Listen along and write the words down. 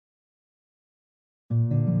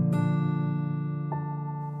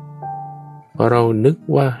อเรานึก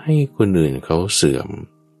ว่าให้คนอื่นเขาเสื่อม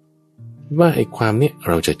ว่าไอ้ความเนี้ยเ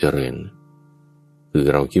ราจะเจริญคือ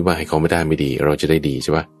เราคิดว่าให้เขาไม่ได้ไม่ดีเราจะได้ดีใ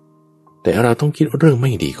ช่ปะแต่เราต้องคิดเรื่องไ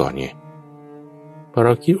ม่ดีก่อนไงพอเร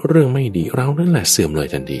าคิดเรื่องไม่ดีเรานั่นแหละเสื่อมเลย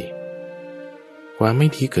ทันทีความไม่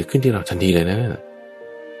ดีเกิดขึ้นที่เราทันทีเลยนะ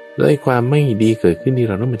แล้วไอ้ความไม่ดีเกิดขึ้นที่เ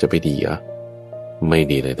รานั้นมันจะไปดีเหรอไม่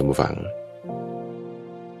ดีเลยท่านผู้ฟัง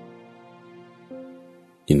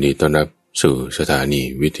ยินดีต้อนรับสู่สถานี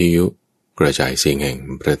วิทยุกระจายเสียงแห่ง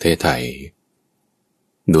ประเทศไทย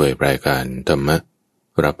ด้วยรายการธรรม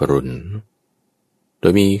รับอรุณโด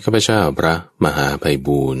ยมีข้าพเจ้าพระมหาไพ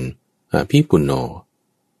บูลย์อภิปุณโญ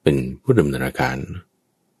เป็นผู้ดำเนินรายการ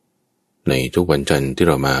ในทุกวันจันทร์ที่เ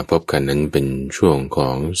รามาพบกันนั้นเป็นช่วงขอ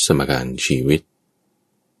งสมการชีวิต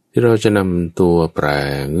ที่เราจะนำตัวแปร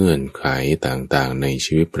เงื่อนไขต่างๆใน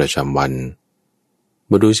ชีวิตประจำวัน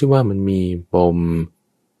มาดูซิว่ามันมีปม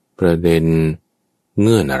ประเด็นเ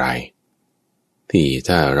งื่อนอะไรที่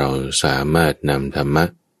ถ้าเราสามารถนำธรรมะ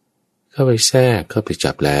เข้าไปแทรกเข้าไป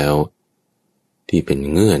จับแล้วที่เป็น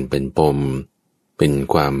เงื่อนเป็นปมเป็น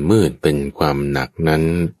ความมืดเป็นความหนักนั้น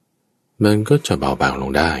มันก็จะเบาบางล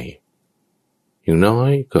งได้อย่างน้อ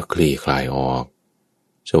ยก็คลี่คลายออก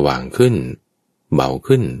สว่างขึ้นเบา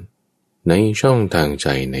ขึ้นในช่องทางใจ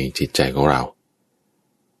ในจิตใจของเรา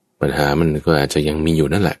ปัญหามันก็อาจจะยังมีอยู่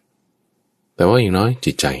นั่นแหละแต่ว่าอย่างน้อย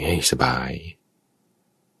จิตใจให้สบาย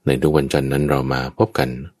ในทุกวันจันทร์นั้นเรามาพบกัน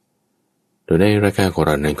โดยในรายการของเ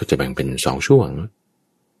รานั้นก็จะแบ่งเป็น2ช่วง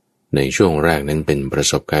ในช่วงแรกนั้นเป็นประ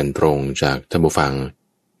สบการณ์ตรงจากท่านผู้ฟัง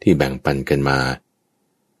ที่แบ่งปันกันมา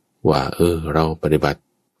ว่าเราปฏิบัติ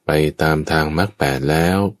ไปตามทางมรรค8แล้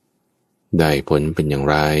วได้ผลเป็นอย่าง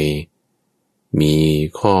ไรมี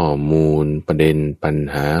ข้อมูลประเด็นปัญ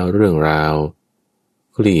หาเรื่องราว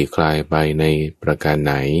คลี่คลายไปในประการไ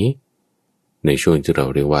หนในช่วงที่เรา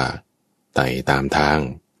เรียกว่าไต่ตามทาง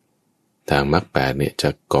มรรค8เนี่ยจะ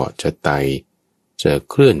เกาะจะไต่จะ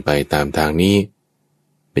เคลื่อนไปตามทางนี้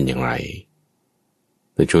เป็นอย่างไร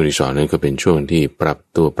ในช่วงที่2นั้นก็เป็นช่วงที่ปรับ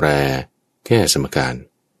ตัวแปรแก้สมการ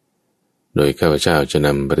โดยข้าพเจ้าจะน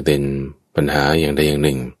ำประเด็นปัญหาอย่างใดอย่างห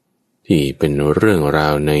นึ่งที่เป็นเรื่องรา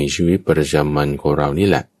วในชีวิตประจำวันของเรานี่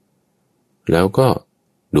แหละแล้วก็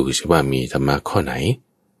ดูสิว่ามีธรรมะข้อไหน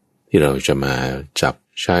ที่เราจะมาจับ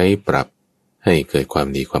ใช้ปรับให้เกิดความ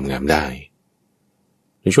ดีความงามได้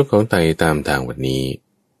ในช่วงของไต่ตามทางวันนี้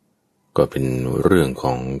ก็เป็นเรื่องข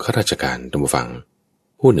องข้าราชการท่านผู้ฟัง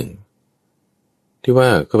ผู้หนึ่งที่ว่า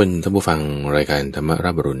ก็เป็นท่านผู้ฟังรายการธรรม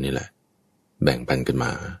รับอรุณนี่แหละแบ่งปันกันม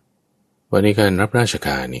าว่าในการรับราชก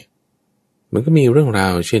ารเนี่ยมันก็มีเรื่องรา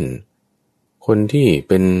วเช่นคนที่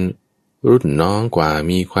เป็นรุ่นน้องกว่า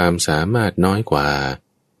มีความสามารถน้อยกว่า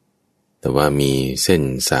แต่ว่ามีเส้น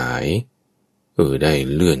สายได้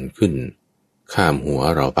เลื่อนขึ้นข้ามหัว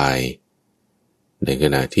เราไปในข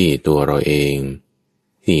ณะที่ตัวเราเอง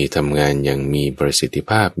ที่ทำงานอย่างมีประสิทธิ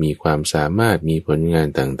ภาพมีความสามารถมีผลงาน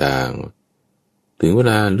ต่างๆถึงเว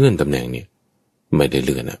ลาเลื่อนตำแหน่งเนี่ยไม่ได้เ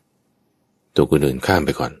ลื่อนตัวคนอื่นข้ามไป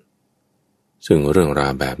ก่อนซึ่งเรื่องรา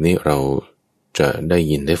วแบบนี้เราจะได้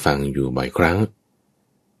ยินได้ฟังอยู่บ่อยครั้ง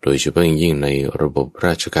โดยเฉพาะยิ่งในระบบร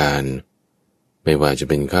าชการไม่ว่าจะ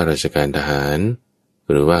เป็นข้าราชการทหาร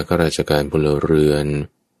หรือว่าข้าราชการพลเรือน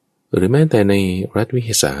หรือแม้แต่ในรัฐวิ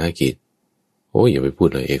สาหกิจอย่าไปพูด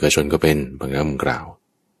เลยเอกชนก็เป็นบางครั้งบางคราว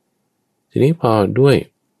ทีนี้พอด้วย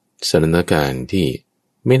สถานการณ์ที่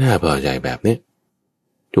ไม่น่าพอใจแบบนี้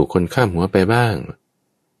ถูกคนข้ามหัวไปบ้าง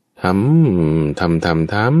ทำ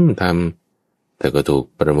แต่ก็ถูก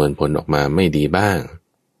ประเมินผลออกมาไม่ดีบ้าง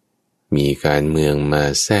มีการเมืองมา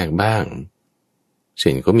แทรกบ้างเ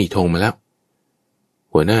ช่นก็มีธงมาแล้ว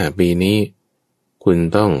หัวหน้าปีนี้คุณ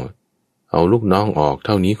ต้องเอาลูกน้องออกเ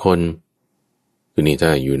ท่านี้คนคือนี่ถ้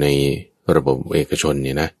าอยู่ในระบบเอกชนเ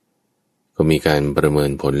นี่ยนะก็มีการประเมิน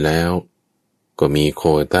ผลแล้วก็มีโค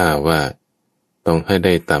วต้าว่าต้องให้ไ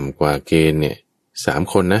ด้ต่ำกว่าเกณฑ์เนี่ย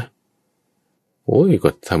3 คนนะก็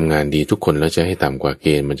ทำงานดีทุกคนแล้วจะให้ต่ำกว่าเก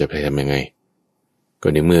ณฑ์มันจะไปทำยังไงก็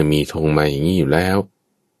ในเมื่อมีธงมาอย่างนี้อยู่แล้ว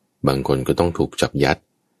บางคนก็ต้องถูกจับยัด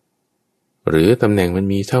หรือตำแหน่งมัน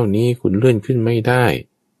มีเท่านี้คุณเลื่อนขึ้นไม่ได้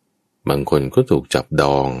บางคนก็ถูกจับด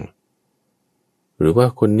องหรือว่า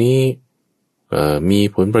คนนี้มี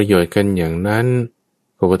ผลประโยชน์กันอย่างนั้น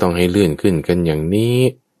เขาก็ต้องให้เลื่อนขึ้นกันอย่างนี้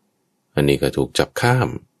อันนี้ก็ถูกจับข้าม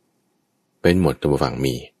เป็นหมดตัวฝั่ง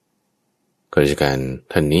มีข้าราชการ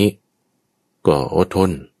ท่านนี้ก็อดท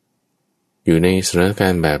นอยู่ในสถานกา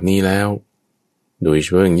รณ์แบบนี้แล้วโดยเฉ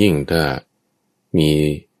พาะยิ่งถ้ามี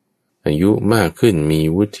อายุมากขึ้นมี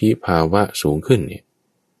วุฒิภาวะสูงขึ้นเนี่ย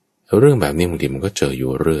เรื่องแบบนี้บางทีมันก็เจออ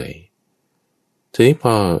ยู่เรื่อยทีนี้พ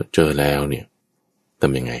อเจอแล้วเนี่ยท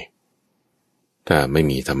ำยังไงถ้าไม่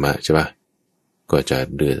มีธรรมะใช่ปะ ก็จะ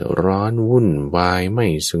เดือดร้อนวุ่นวายไม่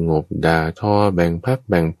สงบด่าทอแบ่งพรรค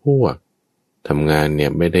แบ่งพวกทำงานเนี่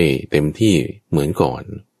ยไม่ได้เต็มที่เหมือนก่อน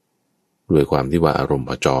ด้วยความที่ว่าอารมณ์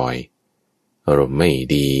พอจอยอารมณ์ไม่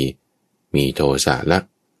ดีมีโทสะละ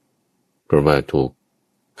เพราะว่าถูก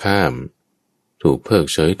ข้ามถูกเพิก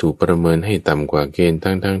เฉยถูกประเมินให้ต่ำกว่าเกณฑ์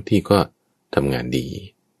ทั้งที่ก็ทำงานดี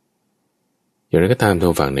อย่างไรก็ตามทา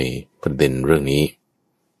งฝั่งในประเด็นเรื่องนี้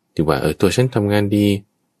ที่ว่าตัวฉันทำงานดี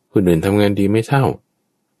คนอื่นทำงานดีไม่เท่า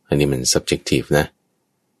อันนี้มัน subjective นะ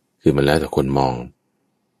คือมันแล้วแต่คนมอง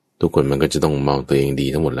ทุกคนมันก็จะต้องมองตัวเองดี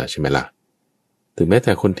ทั้งหมดแล้วใช่ไหมล่ะถึงแม้แ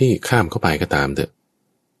ต่คนที่ข้ามเข้าไปก็ตามเถอะ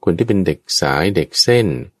คนที่เป็นเด็กสายเด็กเส้น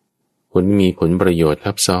คนมีผลประโยชน์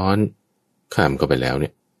ทับซ้อนข้ามเข้าไปแล้วเนี่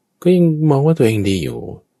ยก็ยังมองว่าตัวเองดีอยู่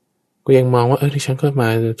ก็ยังมองว่าที่ฉันก็มา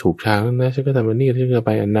ถูกทางแล้วนะฉันก็ทำอันนี้ฉันก็ไ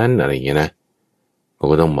ปอันนั้นอะไรอย่างเงี้ยนะเรา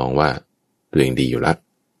ก็ต้องมองว่าตัวเองดีอยู่ละ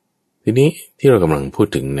ทีนี้ที่เรากำลังพูด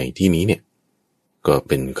ถึงในที่นี้เนี่ยก็เ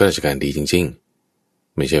ป็นข้าราชการดีจริง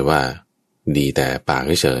ๆไม่ใช่ว่าดีแต่ปาก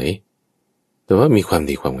เฉยแต่ว่ามีความ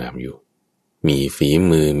ดีความงามอยู่มีฝี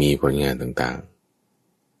มือมีผลงานต่าง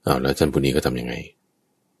ๆแล้วท่านผู้นี้ก็ทำยังไง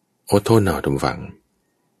อดทนทุกฝั่ง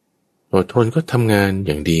อดทนก็ทำงานอ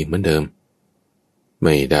ย่างดีเหมือนเดิมไ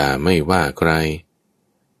ม่ด่าไม่ว่าใคร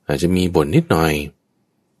อาจจะมีบ่นนิดหน่อย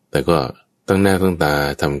แต่ก็ตั้งหน้าตั้งตา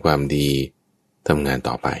ทำความดีทำงาน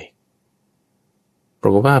ต่อไปปร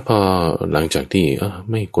ากฏว่าพอหลังจากที่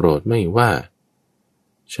ไม่โกรธไม่ว่า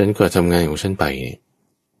ฉันก็ทำงานของฉันไป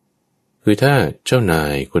คือถ้าเจ้านา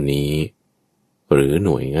ยคนนี้หรือห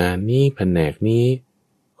น่วยงานนี้แผนกนี้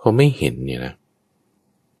เขาไม่เห็นเนี่ยนะ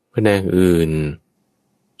แผนกอื่น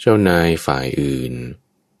เจ้านายฝ่ายอื่น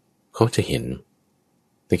เขาจะเห็น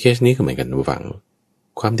แต่เคสนี้ก็เหมือนกันผู้ฟัง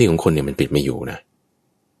ความดีของคนเนี่ยมันปิดไม่อยู่นะ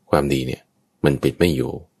ความดีเนี่ยมันปิดไม่อ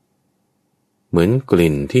ยู่เหมือนก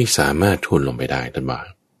ลิ่นที่สามารถทุนลงไปได้ท่านบอก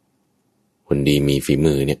คนดีมีฝี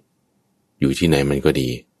มือเนี่ยอยู่ที่ไหนมันก็ดี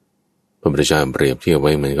พระพุทธเจ้าเปรียบเทียบไ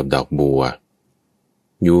ว้เหมือนกับดอกบัว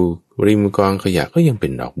อยู่ริมกองขยะก็ยังเป็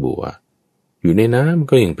นดอกบัวอยู่ในน้ำ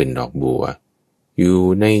ก็ยังเป็นดอกบัวอยู่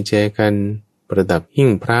ในแจกันประดับหิ้ง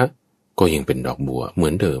พระก็ยังเป็นดอกบัวเหมื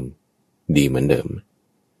อนเดิมดีเหมือนเดิม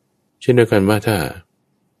เช่นเดียวกันว่าถ้า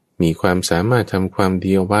มีความสามารถทำความ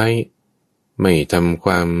ดีเอาไว้ไม่ทำค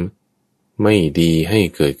วามไม่ดีให้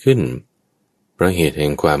เกิดขึ้นเพราะเหตุแห่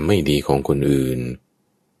งความไม่ดีของคนอื่น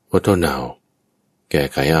อดทนเอาแก้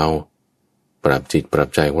ไขเอาปรับจิตปรับ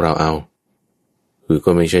ใจของเราเอาคือ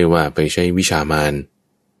ก็ไม่ใช่ว่าไปใช้วิชามาร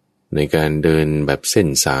ในการเดินแบบเส้น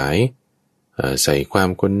สายใส่ความ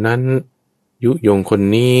คนนั้นยุยงคน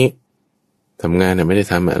นี้ทำงานไม่ได้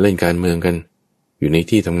ทำเล่นการเมืองกันอยู่ใน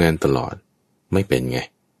ที่ทำงานตลอดไม่เป็นไง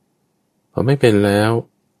พอไม่เป็นแล้ว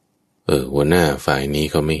หัวหน้าฝ่ายนี้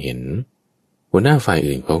เขาไม่เห็นหัวหน้าฝ่าย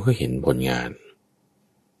อื่นเขาก็เห็นผลงาน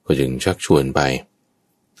ก็จึงชักชวนไป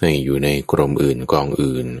ให้อยู่ในกรมอื่นกอง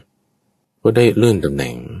อื่นก็ได้เลื่อนตำแห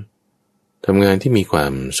น่งทำงานที่มีควา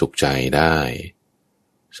มสุขใจได้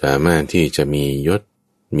สามารถที่จะมียศ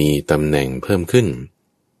มีตำแหน่งเพิ่มขึ้น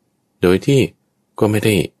โดยที่ก็ไม่ไ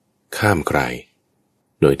ด้ข้ามใคร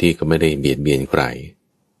โดยที่ก็ไม่ได้เบียดเบียนใคร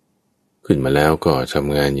ขึ้นมาแล้วก็ท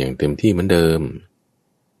ำงานอย่างเต็มที่เหมือนเดิม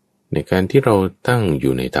ในการที่เราตั้งอ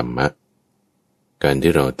ยู่ในธรรมะการ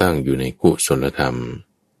ที่เราตั้งอยู่ในกุศลธรรม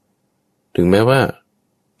ถึงแม้ว่า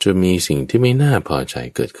จะมีสิ่งที่ไม่น่าพอใจ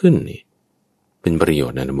เกิดขึ้นนี่เป็นประโย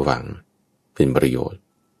ชน์นะท่านผู้ฟังเป็นประโยชน์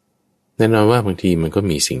แน่นอนว่าบางทีมันก็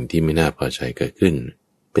มีสิ่งที่ไม่น่าพอใจเกิดขึ้น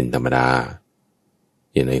เป็นธรรมดา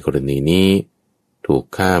อย่างในกรณีนี้ถูก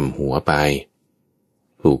ข้ามหัวไป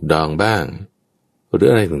ถูกดองบ้างหรือ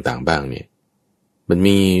อะไรต่างๆบ้างเนี่ยมัน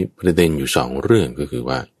มีประเด็นอยู่2เรื่องก็คือ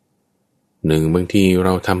ว่า1บางทีเร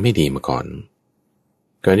าทำไม่ดีมาก่อน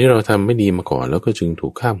การที่เราทำไม่ดีมาก่อนแล้วก็จึงถู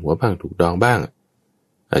กข้ามหัวบ้างถูกดองบ้าง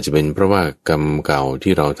อาจจะเป็นเพราะว่ากรรมเก่า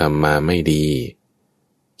ที่เราทำมาไม่ดี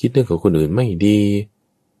คิดเรื่องของคนอื่นไม่ดี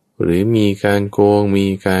หรือมีการโกงมี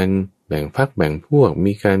การแบ่งพรรคแบ่งพวก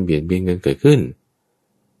มีการเบียดเบียนกันเกิดขึ้น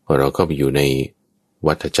พอเราเข้าไปอยู่ใน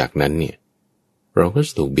วัฏจักรนั้นเนี่ยเราก็จ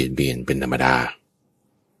ะถูกเบียดเบียนเป็นธรรมดา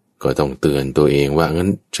ก็ต้องเตือนตัวเองว่างั้น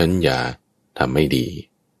ฉันอย่าทำไม่ดี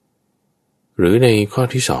หรือในข้อ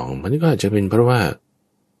ที่2มันก็อาจจะเป็นเพราะว่า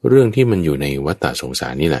เรื่องที่มันอยู่ในวัฏฏะสงสา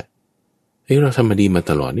รนี่แหละเราทำมาดีมา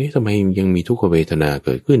ตลอดนี่ทำไมยังมีทุกขเวทนาเ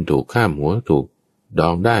กิดขึ้นถูกข้ามหัวถูกดอ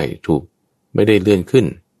งได้ถูกไม่ได้เลื่อนขึ้น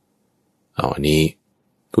อันนี้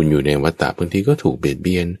คุณอยู่ในวัฏฏะบางทีก็ถูกเบียดเ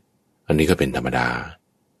บียนอันนี้ก็เป็นธรรมดา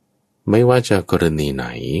ไม่ว่าจะกรณีไหน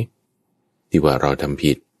ที่ว่าเราทำ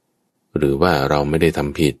ผิดหรือว่าเราไม่ได้ท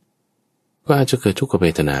ำผิดก็อาจจะเกิดทุกขเว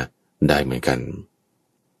ทนาได้เหมือนกัน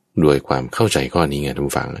ด้วยความเข้าใจข้อนี้ไงท่าน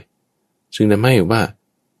ผู้ฟังซึ่งทำให้ว่า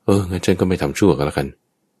งั้นฉันก็ไม่ทำชั่วก็แล้วกัน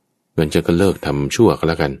งั้นฉันก็เลิกทำชั่วก็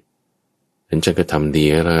แล้วกันงั้นฉันก็ทำดี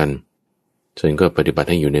ก็แล้วกันฉันก็ปฏิบัติ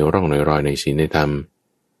ให้อยู่ในร่องในรอยในศีลในธรรม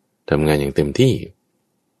ทำงานอย่างเต็มที่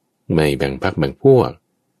ไม่แบ่งพรรคแบ่งพวก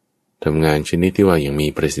ทำงานชนิดที่ว่ายังมี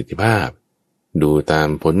ประสิทธิภาพดูตาม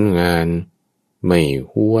ผลงานไม่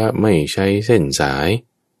หัวไม่ใช้เส้นสาย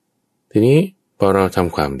ทีนี้พอเราท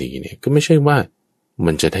ำความดีเนี่ยก็ไม่ใช่ว่า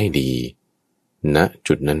มันจะได้ดีณ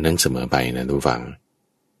จุดนั้นเสมอไปนะทุกฝัง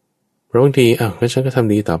เพราะบางทีก็ฉันก็ท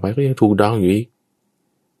ำดีต่อไปก็ยังถูกดองอยู่อีก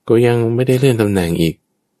ก็ยังไม่ได้เลื่อนตำแหน่งอีก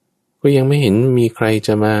ก็ยังไม่เห็นมีใครจ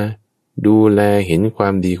ะมาดูแลเห็นควา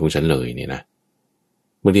มดีของฉันเลยเนี่ยนะ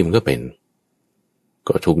บางทีมันก็เป็น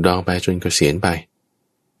ก็ถูกดองไปจนเกษียณไป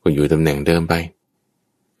ก็อยู่ตำแหน่งเดิมไป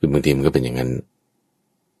คือบางทีมันก็เป็นอย่างนั้น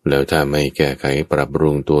แล้วถ้าไม่แก้ไขปรับปรุ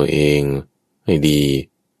งตัวเองให้ดี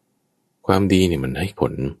ความดีเนี่ยมันให้ผ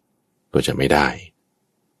ลก็จะไม่ได้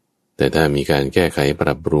แต่ถ้ามีการแก้ไขป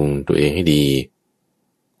รับปรุงตัวเองให้ดี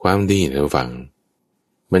ความดีในฝั่ง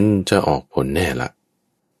มันจะออกผลแน่ละ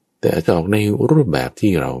แต่อาจจะออกในรูปแบบ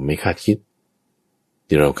ที่เราไม่คาดคิด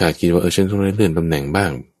ที่เราคาดคิดว่าฉันต้องได้เลื่อนตำแหน่งบ้า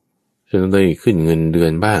งฉันต้องได้ขึ้นเงินเดือ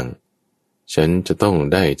นบ้างฉันจะต้อง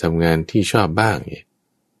ได้ทำงานที่ชอบบ้าง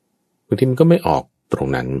บางทีมันก็ไม่ออกตรง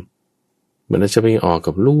นั้นมันอาจจะไปออก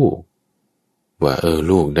กับลูกว่า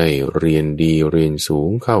ลูกได้เรียนดีเรียนสูง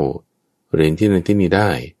เข้าเรียนที่นั่นที่นี่ไ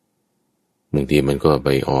ด้บางทีมันก็ไป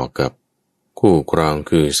ออกกับคู่ครอง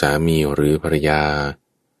คือสามีหรือภรรยา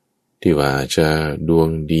ที่ว่าจะดวง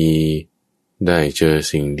ดีได้เจอ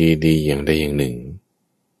สิ่งดีๆอย่างใดอย่างหนึ่ง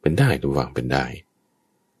เป็นได้ทุกฝั่งเป็นได้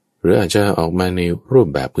หรืออาจจะออกมาในรูป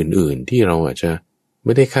แบบอื่นๆที่เราอาจจะไ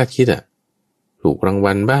ม่ได้คาดคิดถูกราง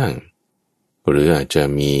วัลบ้างหรืออาจจะ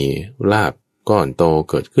มีลาภก้อนโต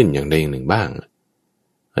เกิดขึ้นอย่างใดอย่างหนึ่งบ้าง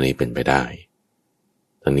อันนี้เป็นไปได้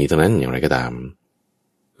ทั้งนี้ทั้งนั้นอย่างไรก็ตาม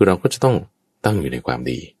คือเราก็จะต้องตั้งอยู่ในความ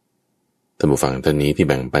ดีท่านผู้ฟังท่านนี้ที่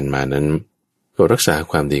แบ่งปันมานั้นก็รักษา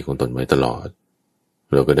ความดีของตนไว้ตลอด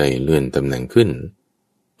เราก็ได้เลื่อนตำแหน่งขึ้น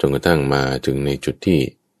จนกระทั่งมาถึงในจุดที่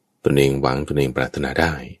ตนเองหวังตนเองปรารถนาไ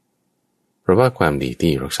ด้เพราะว่าความดี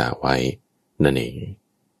ที่รักษาไว้นั่นเอง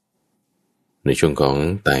ในช่วงของ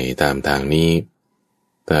ไต่ตามทางนี้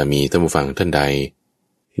ถ้ามีท่านผู้ฟังท่านใด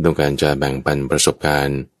ที่ต้องการจะแบ่งปันประสบการ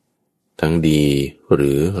ณ์ทั้งดีห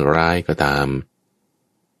รือร้ายก็ตาม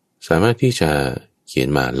สามารถที่จะเขียน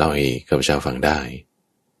มาเล่าให้ข้าพเจ้าฟังได้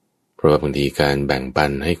เพราะว่าบางทีการแบ่งปั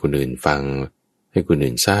นให้คนอื่นฟังให้คน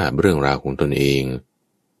อื่นทราบเรื่องราวของตนเอง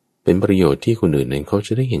เป็นประโยชน์ที่คนอื่นนั้นเขาจ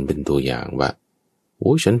ะได้เห็นเป็นตัวอย่างว่าโ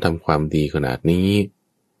อ้ฉันทำความดีขนาดนี้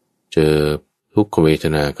เจอทุกขเวท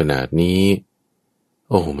นาขนาดนี้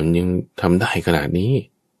โอ้มันยังทำได้ขนาดนี้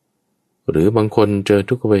หรือบางคนเจอ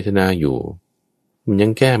ทุกขเวทนาอยู่มันยั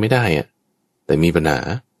งแก้ไม่ได้แต่มีปัญหา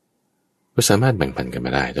ก็สามารถแบ่งปันกันม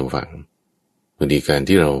าได้ท่านผู้ฟังบางทีการ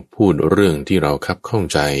ที่เราพูดเรื่องที่เราคับข้อง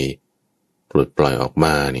ใจปลดปล่อยออกม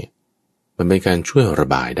าเนี่ยมันเป็นการช่วยระ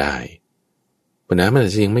บายได้ปัญหามันอา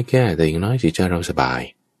จจะยังไม่แก้แต่อย่างน้อยจิตใจเราสบาย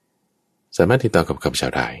สามารถติดต่อกับข้าพเจ้า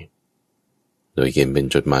ได้โดยเขียนเป็น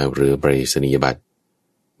จดหมายหรือไปรษณียบัตร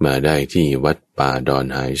มาได้ที่วัดป่าดอน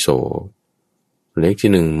หายโศกเลข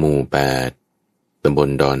ที่1หมู่8ตำบล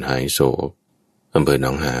ดอนหายโศกอำเภอหน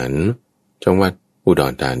องหานจังหวัดอุด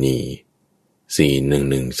รธานี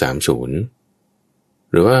41130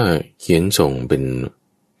หรือว่าเขียนส่งเป็น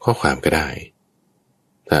ข้อความก็ได้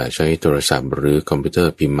ถ้าใช้โทรศัพท์หรือคอมพิวเตอ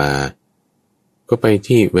ร์พิมพ์มาก็ไป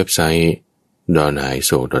ที่เว็บไซต์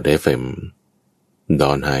donhaiso.fm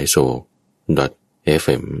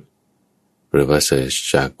donhaiso.fm หรือว่าเสิร์ช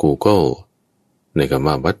จาก Google ในคำ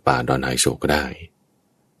ว่าวัดป่าดอนหายโศกก็ได้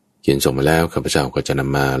เขียนส่งมาแล้วข้าพเจ้าก็จะน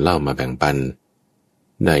ำมาเล่ามาแบ่งปัน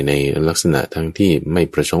ได้ในลักษณะทั้งที่ไม่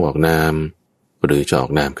ประสงค์ออกนามหรือจะออ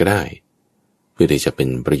กนามก็ได้เพื่อที่จะเป็น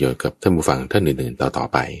ประโยชน์กับท่านผู้ฟังท่านอื่นๆต่อ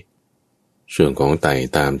ไปส่วนของไต่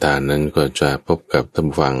ตามทานนั้นก็จะพบกับท่าน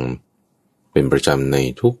ผู้ฟังเป็นประจำใน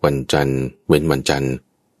ทุกวันจันทร์เว้นวันจันทร์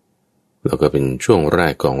แล้วก็เป็นช่วงแร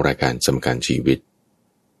กของรายการสำคัญชีวิต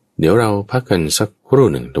เดี๋ยวเราพักกันสักครู่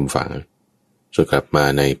หนึ่งท่านผู้ฟังจะกลับมา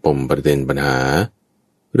ในปมประเด็นปัญหา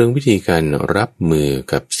เรื่องวิธีการรับมือ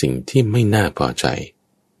กับสิ่งที่ไม่น่าพอใจ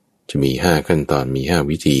จะมี5ขั้นตอนมี5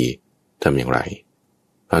วิธีทำอย่างไร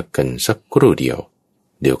พักกันสักครู่เดียว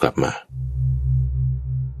เดี๋ยวกลับมา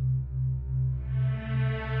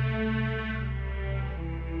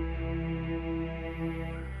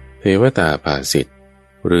เทวตาภาสิทธิ์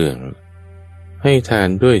เรื่องให้ทาน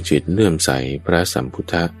ด้วยจิตเลื่อมใสพระสัมพุท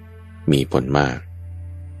ธมีผลมาก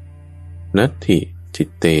นัตถิจิต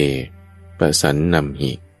เตปสันนัม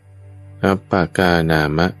หิอัปปากานา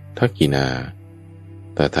มะทักกินา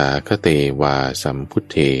ตถาคเตวาสัมพุท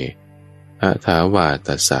เทอะถาวา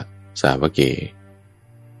ตัสสะสาวเก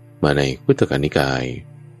มาในพุทธกนิกาย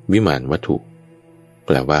วิมานวัตถุแป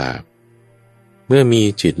ลว่าเมื่อมี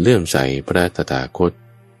จิตเลื่อมใสพระตถาคต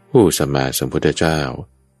ผู้สัมมาสัมพุทธเจ้า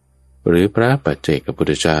หรือพระปัจเจกพุท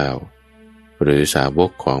ธเจ้าหรือสาว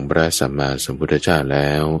กของพระสัมมาสัมพุทธเจ้าแ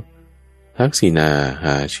ล้วทักษิณาห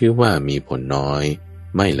าชื่อว่ามีผลน้อย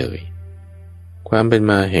ไม่เลยความเป็น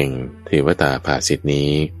มาแห่งเทวตาภาสิทธิ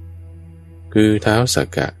นี้คือท้าวสัก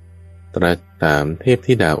กะตรัสตามเทพ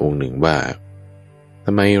ธิดาองค์หนึ่งว่าท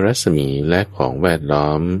ำไมรัศมีและของแวดล้อ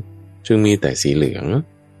มจึงมีแต่สีเหลือง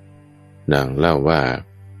นางเล่าว่า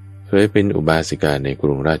เคยเป็นอุบาสิกาในก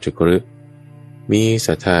รุงราชคฤห์มีศ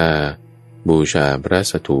รัทธาบูชาพระ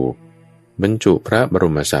สถูปบรรจุพระบร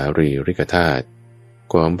มสารีริกธาตุ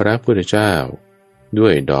ของพระพุทธเจ้าด้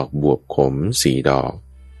วยดอกบวบขม4 ดอก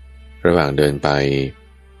ระหว่างเดินไป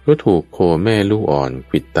ก็ถูกโคแม่ลูกอ่อน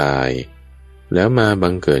ขวิดตายแล้วมาบั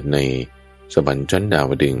งเกิดในสวรรค์ชั้นดา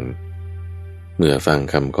วดึงส์เมื่อฟัง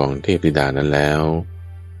คำของเทพธิดานั้นแล้ว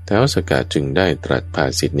ท้าวสักกะจึงได้ตรัสภา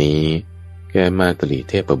ษิตนี้แก่มาตุลี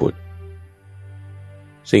เทพบุตร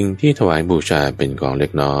สิ่งที่ถวายบูชาเป็นของเล็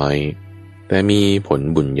กน้อยแต่มีผล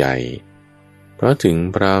บุญใหญ่เพราะถึง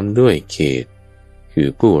พร้อมด้วยเขตคือ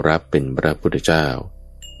ผู้รับเป็นพระพุทธเจ้า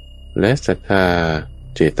และศรัทธา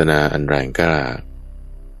เจตนาอันแรงกล้า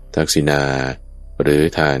ทักษิณาหรือ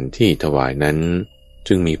ทานที่ถวายนั้น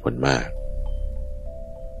จึงมีผลมาก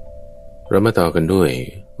เรามาต่อกันด้วย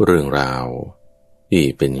เรื่องราวที่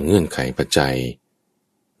เป็นเงื่อนไขปัจจัย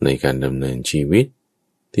ในการดำเนินชีวิต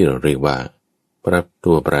ที่เราเรียกว่าปรับ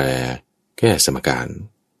ตัวแปรแก้สมการ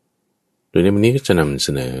โดยในวันนี้ก็จะนำเส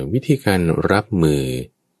นอวิธีการรับมือ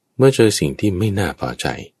เมื่อเจอสิ่งที่ไม่น่าพอใจ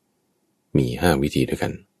มี5 วิธีด้วยกั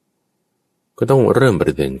นก็ต้องเริ่มปร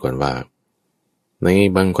ะเด็นก่อนว่าใน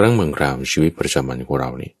บางครั้งบางคราวชีวิตประจำวันของเรา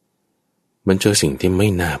นี่มันเจอสิ่งที่ไม่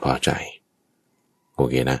น่าพอใจโอ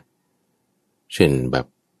เคนะเช่นแบบ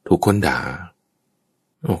ถูกคนด่า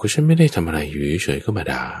ก็ฉันไม่ได้ทำอะไรอยู่เฉยๆก็มา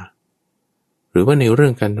ด่าหรือว่าในเรื่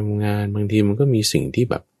องการทำงานบางทีมันก็มีสิ่งที่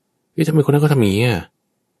แบบทำไมคนนั้นก็ทำอย่างนี้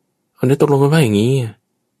เอาเนี่ยตกลงกันว่าอย่างนี้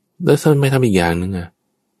แล้วทำไมทำอีกอย่างนึง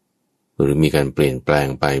หรือมีการเปลี่ยนแปลง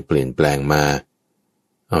ไปเปลี่ยนแปลงมา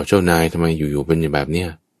เอาเจ้านายทำไมอยู่ๆเป็นอย่างแบบเนี้ย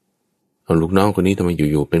เอาลูกน้องคนนี้ทำไม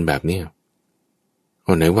อยู่ๆเป็นแบบเนี้ยเอ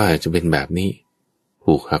าไหนว่าจะเป็นแบบนี้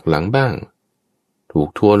ถูกหักหลังบ้างถูก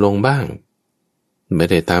ทัวร์ลงบ้างไม่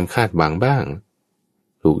ได้ตามคาดหวังบ้าง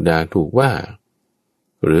ถูกด่าถูกว่า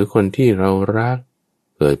หรือคนที่เรารัก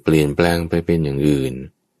เกิดเปลี่ยนแปลงไปเป็นอย่างอื่น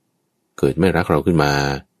เกิดไม่รักเราขึ้นมา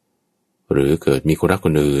หรือเกิดมีคนรักค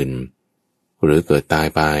นอื่นหรือเกิดตาย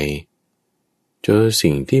ไปเจอ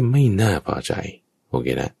สิ่งที่ไม่น่าพอใจโอเค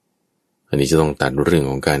นะอันนี้จะต้องตัดเรื่อง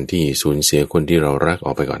ของการที่สูญเสียคนที่เรารักอ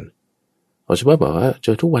อกไปก่อนเอาเฉพาะบอกว่าเจ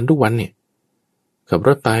อทุกวันเนี่ยขับร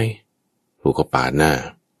ถไปถูกเขาปาดหน้า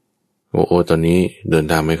โอ้ตอนนี้เดิน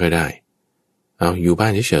ทางไม่ค่อยได้เอาอยู่บ้า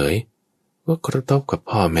นเฉยๆก็กระทบกับ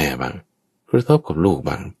พ่อแม่บ้างกระทบกับลูก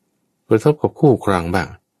บ้างกระทบกับคู่ครองบ้าง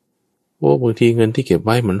บางทีเงินที่เก็บไ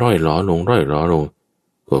ว้มันร่อยหลอลง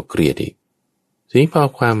ก็เครียดอีกทีนี้พอ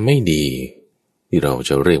ความไม่ดีที่เราจ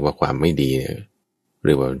ะเรียกว่าความไม่ดีเนี่ยเ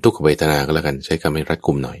รียกว่าทุกขเวทนาก็แล้วกันใช้คำให้รัด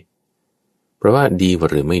กุมหน่อยเพราะว่าดี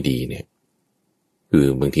หรือไม่ดีเนี่ยคือ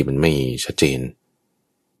บางทีมันไม่ชัดเจน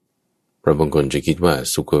เพราะบางคนจะคิดว่า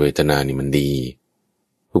สุขเวทนานี่มันดี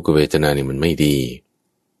ทุกขเวทนานี่มันไม่ดี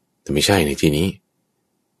แต่ไม่ใช่ในที่นี้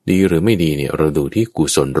ดีหรือไม่ดีเนี่ยเราดูที่กุ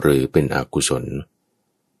ศลหรือเป็นอกุศล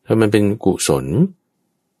ถ้ามันเป็นกุศล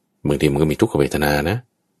บางทีมันก็มีทุกขเวทนานะ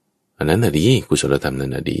อันนั้นน่ะดีกุศลธรรมนั้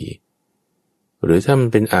นน่ะดีหรือถ้ามัน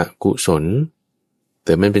เป็นอกุศลแ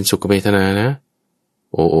ต่มันเป็นสุขเวทนานะ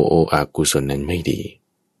อกุศลนั้นไม่ดี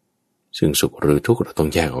ซึ่งสุขหรือทุกข์เราต้อง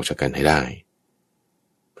แยกออกจากกันให้ได้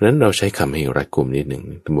เพราะฉะนั้นเราใช้คำให้รัดกุมนิดหนึ่ง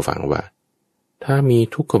ท่านผู้ฟังว่าถ้ามี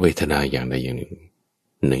ทุกขเวทนาอย่างใดอย่างหนึ่ง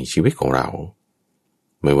ในชีวิตของเรา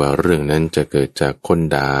ไม่ว่าเรื่องนั้นจะเกิดจากคน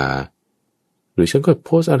ด่าหรือฉันก็โพ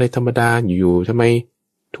สอะไรธรรมดาอยู่ทำไม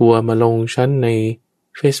ทัวร์มาลงฉันใน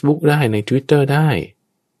Facebook ได้ใน Twitter ได้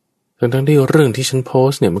ทั้งที่เรื่องที่ฉันโพ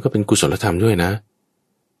สเนี่ยมันก็เป็นกุศลธรรมด้วยนะ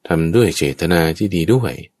ทำด้วยเจตนาที่ดีด้ว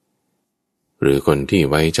ยหรือคนที่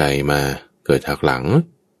ไว้ใจมาเกิดหักหลัง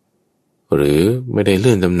หรือไม่ได้เ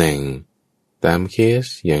ลื่อนตำแหน่งตามเคส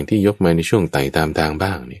อย่างที่ยกมาในช่วงไต่ตามทาง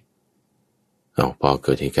บ้างเนี่ยพอเ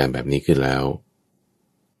กิดเหตุการณ์แบบนี้ขึ้นแล้ว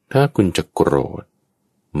ถ้าคุณจะโกรธ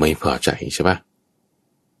ไม่พอใจใช่ปะ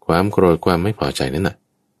ความโกรธความไม่พอใจนั่นน่ะ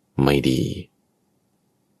ไม่ดี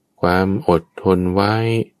ความอดทนไว้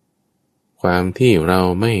ความที่เรา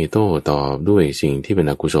ไม่โต้ตอบด้วยสิ่งที่เป็น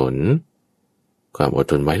อกุศลความอด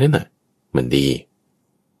ทนไว้นั่นน่ะมันดี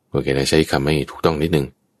โอเคนะใช้คำให้ถูกต้องนิดนึง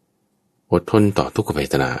อดทนต่อทุกขเว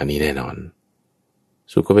ทนาอันนี้แน่นอน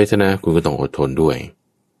สุขเวทนาคุณก็ต้องอดทนด้วย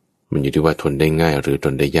มันอยู่ที่ว่าทนได้ง่ายหรือท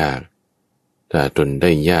นได้ยากถ้าทนไ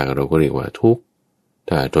ด้ยากเราก็เรียกว่าทุกข์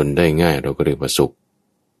ถ้าทนได้ง่ายเราก็เรียกว่าสุข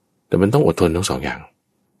แต่มันต้องอดทนทั้งสองอย่าง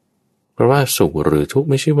เพราะว่าสุขหรือทุกข์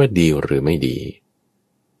ไม่ใช่ว่าดีหรือไม่ดี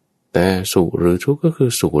แต่สุขหรือทุกข์ก็คือ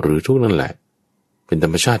สุขหรือทุกข์นั่นแหละเป็นธร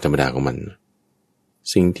รมชาติธรรมดาของมัน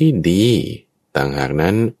สิ่งที่ดีต่างหาก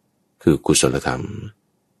นั้นคือกุศลธรรม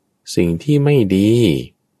สิ่งที่ไม่ดี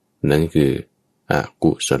นั่นคืออ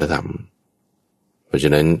กุศลธรรมเพราะฉ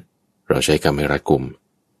ะนั้นเราใช้คำให้รัดกุม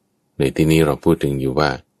ในที่นี้เราพูดถึงอยู่ว่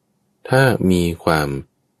าถ้ามีความ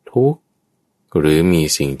ทุกข์หรือมี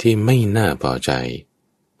สิ่งที่ไม่น่าพอใจ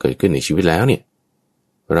เกิดขึ้นในชีวิตแล้วเนี่ย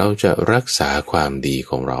เราจะรักษาความดี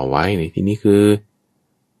ของเราไว้ในที่นี้คือ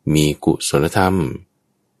มีกุศลธรรม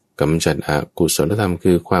กำจัดอกุศลธรรม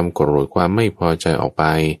คือความโกรธความไม่พอใจออกไป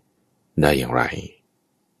ได้อย่างไร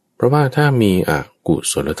เพราะว่าถ้ามีอกุ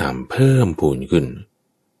ศลธรรมเพิ่มพูนขึ้น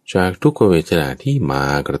จากทุกขเวทนาที่มา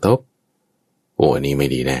กระทบอันนี้ไม่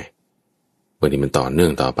ดีแน่วันนี้มันต่อเนื่อ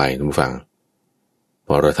งต่อไปท่านผู้ฟังพ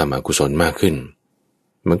อเราทำอกุศลมากขึ้น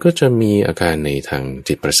มันก็จะมีอาการในทาง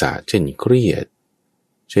จิตประสาทเช่นเครียด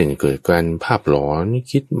เช่นเกิดการภาพหลอน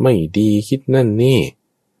คิดไม่ดีคิดนั่นนี่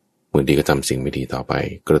บางทีก็ทำสิ่งไม่ดีต่อไป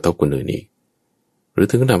กระทบคนอื่นอีกหรือ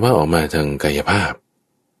ถึงขนาดว่าออกมาทางกายภาพ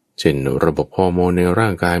เช่นระบบฮอร์โมนในร่า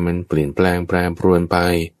งกายมันเปลี่ยนแปลงแปรปรวนไป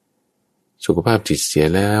สุขภาพจิตเสีย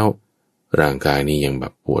แล้วร่างกายนี้ยังแบ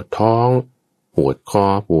บปวดท้องปวดคอ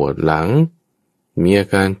ปวดหลังมีอา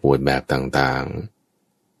การปวดแบบต่าง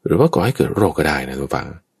ๆหรือว่าก่อให้เกิดโรคก็ได้นะทุกฝัง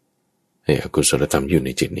ให้อกุศลธรรมอยู่ใน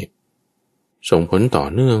จิตนี้ส่งผลต่อ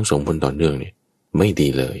เนื่องเนี่ยไม่ดี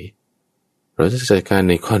เลยเราจะจัดการ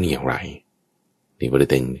ในข้อนี้อย่างไรนี่ประ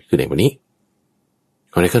เด็นคือในวันนี้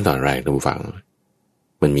ข้อในขั้นตอนแรกท่านผู้ฟัง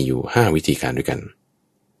มันมีอยู่5วิธีการด้วยกัน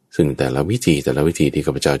ซึ่งแต่ละวิธีที่ข้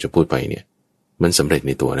าพเจ้าจะพูดไปเนี่ยมันสำเร็จใ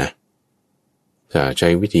นตัวนะถ้าใช้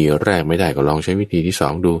วิธีแรกไม่ได้ก็ลองใช้วิธีที่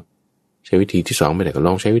2ดูใช้วิธีที่2ไม่ได้ก็ล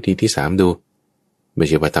องใช้วิธีที่3ดูไม่ใ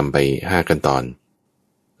ช่ว่าทำไป5ขั้นตอน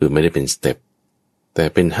คือไม่ได้เป็นสเต็ปแต่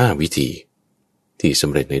เป็น5วิธีที่ส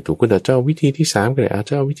ำเร็จในตัวคุณอาจจะเอาวิธีที่3ก็ได้อาจ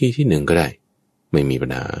จะเอาวิธีที่1ก็ได้ไม่มีปัญ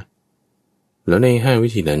หาแล้วใน5วิ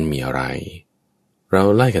ธีนั้นมีอะไรเรา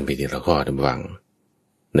ไล่กันไปทีละข้อท่านผู้ฟัง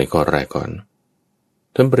ในข้อแรกก่อน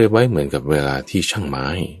ท่านเปรียบไว้เหมือนกับเวลาที่ช่างไม้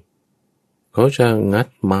เขาจะงัด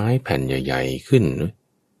ไม้แผ่นใหญ่ๆขึ้น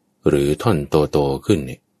หรือท่อนโตๆขึ้นเ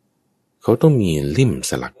นี่ยเขาต้องมีลิ่ม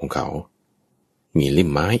สลักของเขามีลิ่ม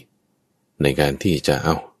ไม้ในการที่จะเอ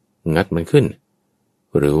างัดมันขึ้น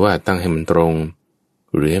หรือว่าตั้งให้มันตรง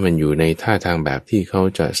หรือให้มันอยู่ในท่าทางแบบที่เขา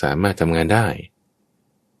จะสามารถทำงานได้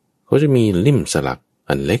เขาจะมีลิ่มสลัก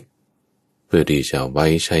อันเล็กเพื่อที่จะไว้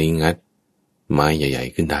ใช้งัดไม้ใหญ่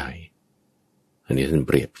ๆขึ้นได้อันนี้ท่านเ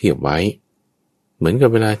ปรียบเทียบไว้เหมือนกับ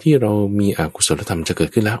เวลาที่เรามีอกุศลธรรมจะเกิด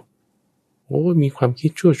ขึ้นแล้วมีความคิ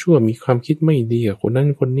ดชั่วมีความคิดไม่ดีกับคนนั้น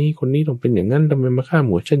คนนี้ต้องเป็นอย่างนั้นทำไมมาฆ่าห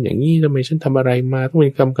มูฉันอย่างนี้ทำไมฉันทำอะไรมาต้องเป็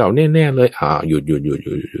นกรรมเก่าแน่ๆเลยหยุ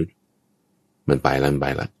ดมันไปแล้ว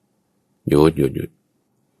หยุด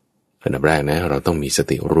อันดับแรกนะเราต้องมีส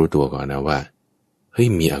ติรู้ตัวก่อนนะว่าเฮ้ย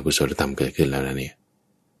มีอกุศลธรรมเกิดขึ้นแล้วนะเนี่ย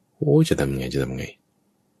จะทำไง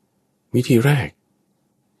วิธีแรก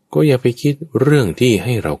ก็อย่าไปคิดเรื่องที่ใ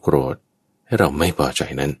ห้เราโกรธให้เราไม่พอใจ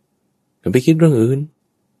นั้นอย่าไปคิดเรื่องอื่น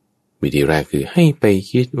วิธีแรกคือให้ไป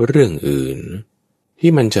คิดเรื่องอื่น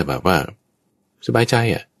ที่มันจะแบบว่าสบายใจ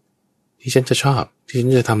ที่ฉันจะชอบที่ฉั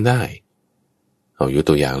นจะทำได้เอายก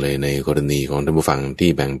ตัวอย่างเลยในกรณีของท่านผู้ฟังที่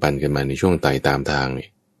แบ่งปันกันมาในช่วงไต่ตามทาง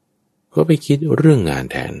ก็ไปคิดเรื่องงาน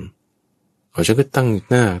แทนฉันก็ตั้ง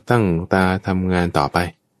หน้าตั้งตาทำงานต่อไป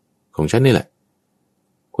ของฉันนี่แหละ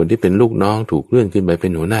คนที่เป็นลูกน้องถูกเลื่อนขึ้นไปเป็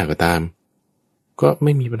นหัวหน้าก็ตามก็ไ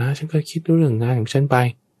ม่มีปัญหาฉันก็คิดเรื่องงานของฉันไป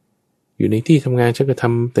อยู่ในที่ทำงานฉันก็ท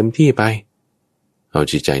ำเต็มที่ไปเอา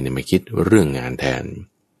จิตใจเนี่ยมาคิดเรื่องงานแทน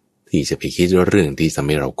ที่จะไปคิดเรื่องที่ทำใ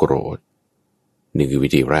ห้เราโกรธนี่คือวิ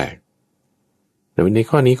ธีแรกแต่ใน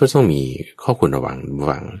ข้อนี้ก็ต้องมีข้อควรระวัง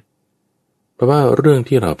เพราะว่าเรื่อง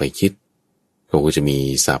ที่เราไปคิดเขาก็จะมี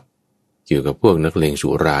ศัพท์เกี่ยวกับพวกนักเลงสุ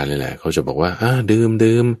ราเลยแหละเขาจะบอกว่าดื่ม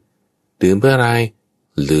เพื่ออะไร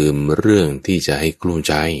ลืมเรื่องที่จะให้กลุ้มใ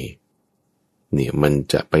จเนี่ยมัน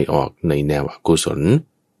จะไปออกในแนวอกุศล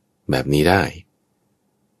แบบนี้ได้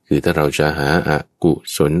คือถ้าเราจะหาอกุ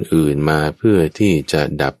ศลอื่นมาเพื่อที่จะ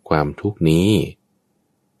ดับความทุกข์นี้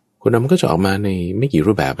คนนั้นก็จะออกมาในไม่กี่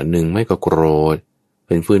รูปแบบหนึ่งไม่ก็โกรธเ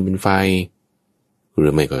ป็นฟืนเป็นไฟหรื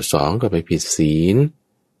อไม่ก็2ก็ไปผิดศีล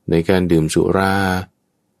ในการดื่มสุรา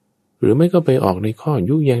หรือไม่ก็ไปออกในข้อ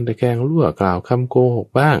ยุแยงตะแคงรั่วกล่าวคำโกหก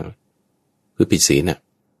บ้างคือผิดศีล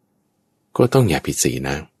ก็ต้องอย่าผิดศีล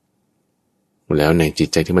นะแล้วในจิต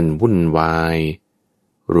ใจที่มันวุ่นวาย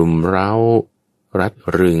รุมเร้ารัด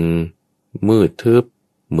รึงมืดทึบ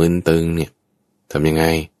มึนตึงเนี่ยทำยังไง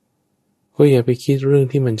ก็อย่าไปคิดเรื่อง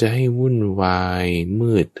ที่มันจะให้วุ่นวาย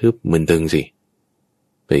มืดทึบมึนตึงสิ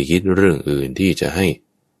ไปคิดเรื่องอื่นที่จะให้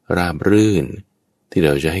ราบรื่นที่เร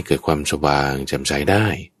าจะให้เกิดความสว่างแจ่มใสได้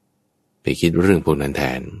ไปคิดเรื่องพวกนั้นแท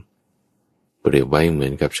นเปรียบไว้เหมือ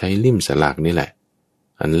นกับใช้ลิ่มสลักนี่แหละ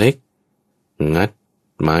อันเล็กงัด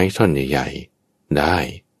ไม้ท่อนใหญ่ๆได้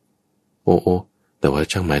โอ้แต่ว่า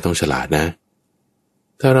ช่างไม้ต้องฉลาดนะ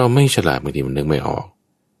ถ้าเราไม่ฉลาดบางทีมันนึกไม่ออก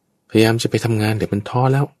พยายามจะไปทำงานแต่มันท้อ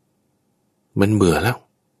แล้วมันเบื่อแล้ว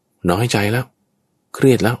น้อยใจแล้วเค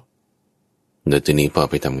รียดแล้วเดี๋ยวทีนี้พอ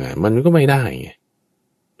ไปทำงานมันก็ไม่ได้ไง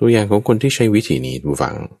ตัวอย่างของคนที่ใช้วิธีนี้ดูฟั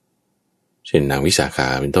งเช่นนางวิสาขา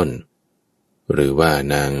เป็นต้นหรือว่า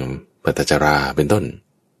นางปตจราเป็นต้น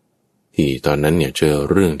ที่ตอนนั้นเนี่ยเจอ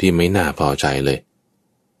เรื่องที่ไม่น่าพอใจเลย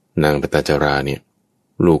นางปตจราเนี่ย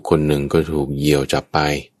ลูกคนหนึ่งก็ถูกเหยี่ยวจับไป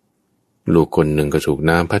ลูกคนหนึ่งก็ถูก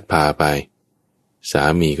น้ำพัดพาไปสา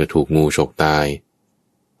มีก็ถูกงูฉกตาย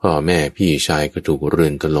พ่อแม่พี่ชายก็ถูกเรื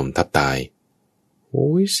อนถล่มทับตายโ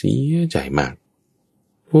อ้ยเสียใจมาก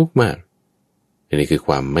ทุกข์มากอันนี้คือค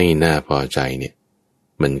วามไม่น่าพอใจเนี่ย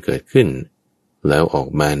มันเกิดขึ้นแล้วออก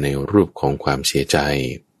มาในรูปของความเสียใจ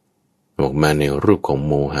ออกมาในรูปของ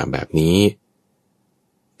โมหะแบบนี้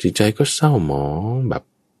จิตใจก็เศร้าหมองแบบ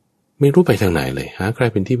ไม่รู้ไปทางไหนเลยหาใคร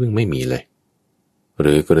เป็นที่พึ่งไม่มีเลยห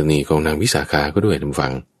รือกรณีของนางวิสาขาก็ด้วยท่านฟั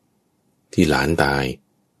งที่หลานตาย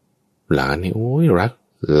หลานนี่โอ้ยรัก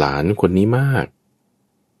หลานคนนี้มาก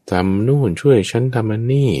ทำนู่นช่วยฉันทำอัน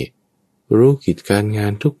นี้รู้กิจการงา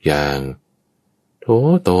นทุกอย่าง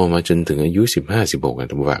โตมาจนถึงอายุ15-16กัน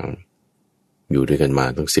ท่านฟังอยู่ด้วยกันมา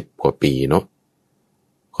ตั้ง10 กว่าปีเนาะ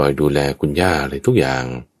คอยดูแลคุณย่าเลยทุกอย่าง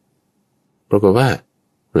ปรากฏว่า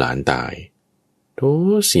หลานตาย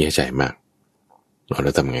เสียใจมากแ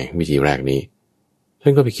ล้วทำไงวิธีแรกนี้ท่า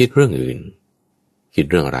นก็ไปคิดเรื่องอื่นคิด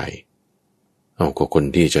เรื่องอะไรก็คน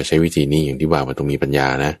ที่จะใช้วิธีนี้อย่างที่ว่าต้องมีปัญญา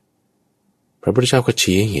นะพระพุทธเจ้าก็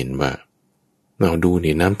ชี้ให้เห็นว่าเราดู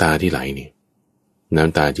นี่น้ำตาที่ไหลนี่น้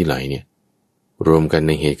ำตาที่ไหลเนี่ยรวมกันใ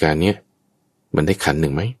นเหตุการณ์เนี้ยมันได้ขันหนึ่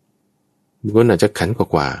งไหมมันก็อาจจะขันก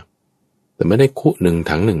ว่าแต่ไม่ได้คุหนึ่ง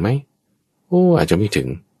ถังหนึ่งไหมอาจจะไม่ถึง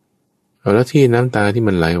แล้วที่น้ำตาที่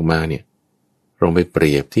มันไหลออกมาเนี่ยลองไปเป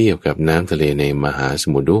รียบเทียบกับน้ำทะเลในมหาส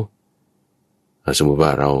มุทรดูสมมติว่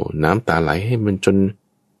าเราน้ำตาไหลให้มันจน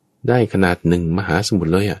ได้ขนาด1 มหาสมุท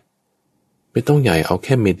รเลยไม่ต้องใหญ่เอาแ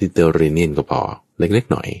ค่เมดิเตอร์เรเนียนก็พอเล็ก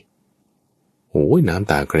ๆหน่อยน้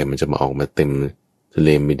ำตาเกรมมันจะมาออกมาเต็มทะเล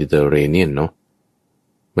เมดิเตอร์เรเนียนเนาะ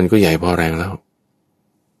มันก็ใหญ่พอแรงแล้ว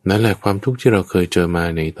นั่นแหละความทุกข์ที่เราเคยเจอมา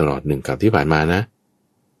ในตลอด1 กับที่ผ่านมานะ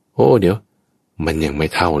เดี๋ยวมันยังไม่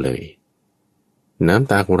เท่าเลยน้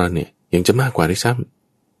ำตาของเราเนี่ยยังจะมากกว่าด้วยซ้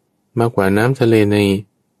ำมากกว่าน้ำทะเลใน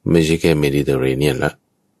ไม่ใช่แค่เมดิเตอร์เรเนียนละ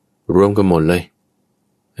รวมกันหมดเลย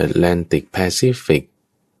แอตแลนติกแปซิฟิก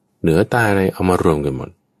เหนือใต้อะไรเอามารวมกันหมด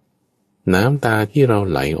น้ำตาที่เรา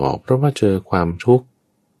ไหลออกเพราะว่าเจอความทุกข์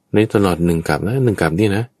ในตลอด1 กับและ1 กับนี่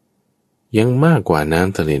นะยังมากกว่าน้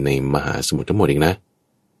ำทะเลในมหาสมุทรทั้งหมดอีกนะ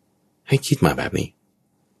ให้คิดมาแบบนี้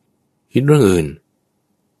คิดเรื่องอื่น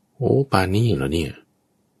ป่านนี้เหรอเนี่ย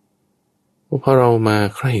พอเรามา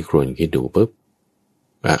ใคร่ครวญคิดดูปุ๊บ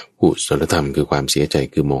กุศลธรรมคือความเสียใจ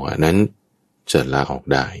คือโมหะนั้นจะลาออก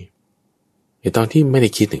ได้ไอ้ตอนที่ไม่ได้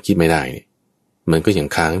คิดถึงคิดไม่ได้เนี่ยมันก็ยัง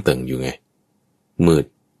ค้างเติ่งอยู่ไงมืด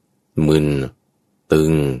มึนตึ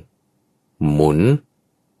งหมุน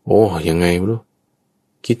ยังไงไม่รู้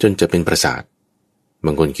คิดจนจะเป็นประสาทบ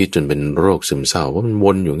างคนคิดจนเป็นโรคซึมเศร้าว่ามันว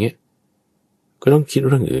นอยู่เงี้ยก็ต้องคิด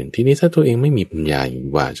เรื่องอื่นทีนี้ถ้าตัวเองไม่มีปัญญา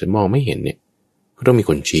ว่าจะมองไม่เห็นเนี่ยก็ต้องมี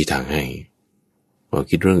คนชี้ทางให้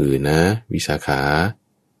คิดเรื่องอื่นนะวิสาขา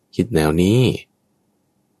คิดแนว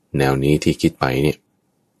นี้ที่คิดไปเนี่ย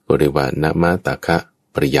ก็เรียกว่านะมะตะคะ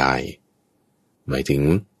ปริยายหมายถึง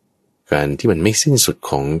การที่มันไม่สิ้นสุด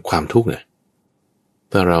ของความทุกข์นะ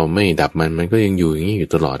ถ้าเราไม่ดับมันก็ยังอยู่อย่างนี้อ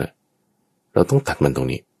ยู่ตลอดเราต้องตัดมันตรง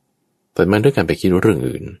นี้ตัดมันด้วยการไปคิดเรื่อง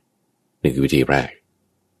อื่นนี่คือวิธีแรก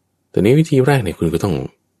แต่ในวิธีแรกเนี่ยคุณก็ต้อง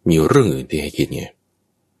มีเรื่องอื่นที่ให้คิดไง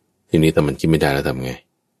ทีนี้แต่มันคิดไม่ได้แล้วทำไง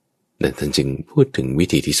แต่ท่านจึงพูดถึงวิ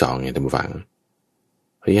ธีที่2ไงท่านผู้ฟัง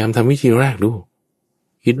พยายามทำวิธีแรกดู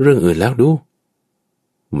คิดเรื่องอื่นแล้วดู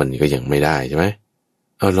มันก็ยังไม่ได้ใช่ไหม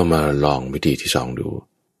เรามาลองวิธีที่2ดู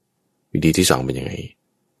วิธีที่2เป็นยังไง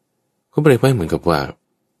ก็เปรียบไว้เหมือนกับว่า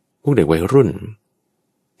พวกเด็กวัยรุ่น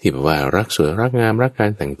ที่แบบว่ารักสวยรักงามรักกา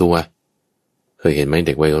รแต่งตัวเคยเห็นไหมเ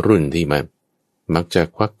ด็กวัยรุ่นที่มักจะ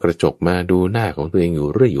ควักกระจกมาดูหน้าของตัวเองอยู่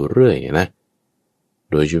เรื่อยนะ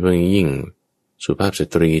โดยเฉพาะยิ่งสุภาพส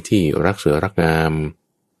ตรีที่รักสวยรักงาม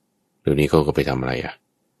เดี๋ยวนี้เขาก็ไปทำอะไร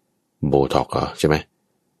โบท็อกซ์ใช่ไหม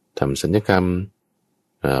ทำศัลยกรรม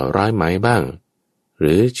ร้อยไหมบ้างห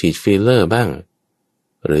รือฉีดฟิลเลอร์บ้าง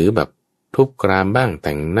หรือแบบทุบกรามบ้างแ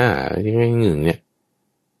ต่งหน้ายังไงหนึ่งเนี่ย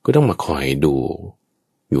ก็ต้องมาคอยดู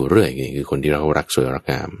อยู่เรื่อยนี่คือคนที่เรารักสวยรัก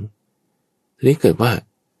งามทีนี้เกิดว่า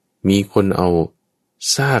มีคนเอา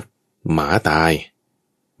ซากหมาตาย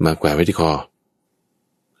มาแขวนไว้ที่คอ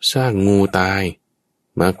ซากงูตาย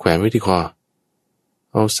มาแขวนไว้ที่คอ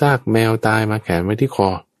เอาซากแมวตายมาแขวนไว้ที่คอ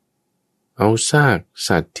เอาซาก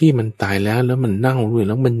สัตว์ที่มันตายแล้วมันเน่าด้วยแ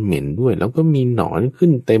ล้วมันเหม็นด้วยแล้วก็มีหนอนขึ้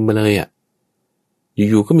นเต็มไปเลยอ่ะ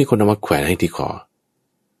อยู่ๆก็มีคนเอามาแขวนให้ที่คอ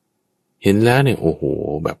เห็นแล้วเนี่ยโอ้โห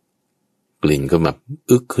แบบกลิ่นก็แบบ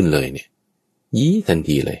อึกขึ้นเลยเนี่ยยี่ทัน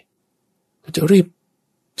ทีเลยก็จะรีบ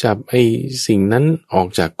จับไอ้สิ่งนั้นออก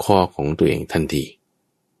จากคอของตัวเองทันที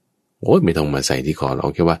โอ้ยไม่ต้องมาใส่ที่คอเรา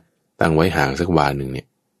แค่ว่าตั้งไว้ห่างสักวาหนึ่งเนี่ย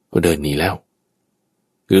ก็เดินหนีแล้ว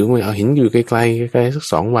หรือไม่เอาเห็นอยู่ไกลๆไกลๆสัก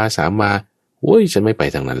2 วา 3 วาโอ้ยฉันไม่ไป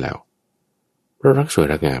ทางนั้นแล้วเพราะรักสวย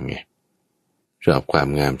รักงามไงชอบความ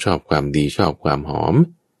งามชอบความดีชอบความหอม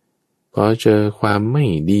พอเจอความไม่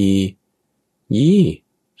ดียี่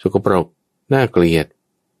สกปรกน่าเกลียด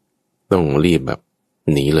ต้องรีบแบบ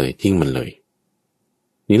หนีเลยทิ้งมันเลย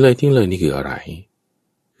หนีเลยทิ้งเลยนี่คืออะไร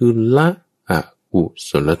คือละอกุ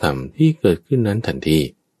ศลธรรมที่เกิดขึ้นนั้นทันที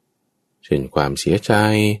เช่นความเสียใจ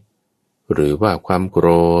หรือว่าความโกร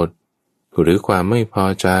ธหรือความไม่พอ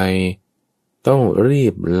ใจต้องรี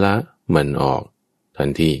บละมันออกทัน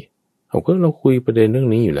ทีเราคุยประเด็นเรื่อง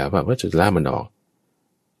นี้อยู่แล้วว่าจะละมันออก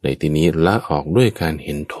ในที่นี้ละออกด้วยการเ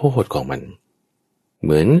ห็นโทษของมันเห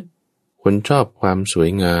มือนคนชอบความสวย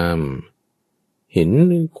งามเห็น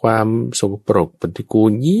ความสกปรกปฏิกู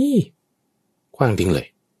ลยี่ขว้างทิ้งเลย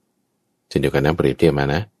เช่นเดียวกันนะเปรียบเทียบมา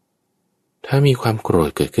นะถ้ามีความโกรธ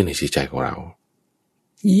เกิดขึ้นในจิตใจของเรา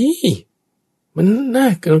ยี่มันน่า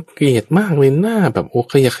เกลียดมากเลยน่าแบบโอ้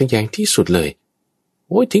ขยะแขยงที่สุดเลย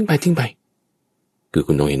โอ้ยทิ้งไปคือ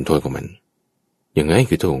คุณต้องเห็นโทษของมันยังไง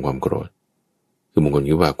คือโทษของความโกรธคือบางคน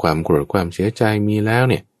คิดว่าความโกรธความเสียใจมีแล้ว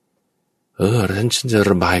เนี่ยฉันจะ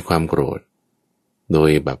ระบายความโกรธโดย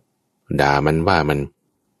แบบด่ามันว่ามัน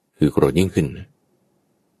คือโกรธยิ่งขึ้น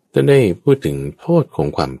ถ้าได้พูดถึงโทษของ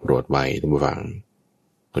ความโกรธไว้ท่านผู้ฟัง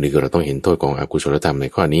ตอนนี้ก็เราต้องเห็นโทษของอกุศลธรรมใน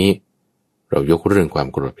ข้อนี้เรายกเรื่องความ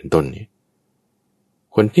โกรธเป็นต้นนี่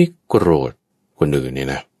คนที่โกรธคนอื่นเนี่ย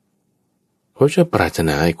นะเขาจะปรารถน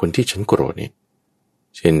าไอ้คนที่ฉันโกรธเนี่ย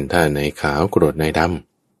เช่นถ้านายขาวโกรธนายด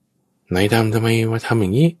ำทำไมมาทำอย่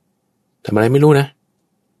างนี้ทำอะไรไม่รู้นะ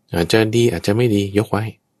อาจจะดีอาจจะไม่ดียกไว้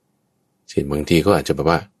เช่นบางทีก็อาจจะแบบ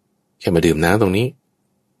ว่าแค่มาดื่มน้ำตรงนี้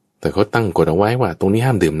แต่เขาตั้งกฎเอาไว้ว่าตรงนี้ห้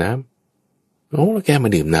ามดื่มน้ำแล้วแกมา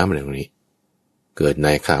ดื่มน้ำอะไรตรงนี้เกิดน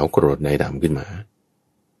ายขาวโกรธนายดำขึ้นมา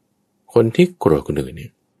คนที่โกรธคนอื่นเนี่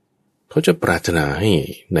ยเขาจะปรารถนาให้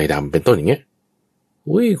นายดำเป็นต้นอย่างเงี้ย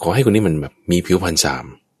ขอให้คนนี้มันแบบมีผิวพรรณ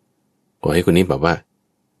3ขอให้คนนี้แบบว่า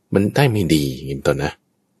มันได้ไม่ดีอย่างนี้เป็นต้นนะ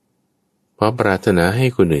เพราะปรารถนาให้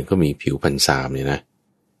คนอื่นก็มีผิวพรรณ3เนี่ยนะ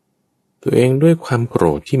ตัวเองด้วยความโกร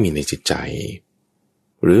ธที่มีในจิตใจ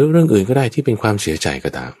หรือเรื่องอื่นก็ได้ที่เป็นความเสียใจก็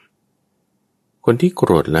ตามคนที่โก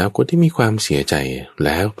รธแล้วคนที่มีความเสียใจแ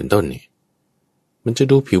ล้วเป็นต้นเนี่ยมันจะ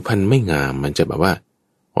ดูผิวพรรณไม่งามมันจะแบบว่า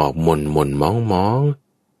ออกหม่นมอง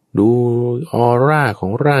ดูออร่าขอ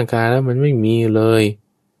งร่างกายแล้วมันไม่มีเลย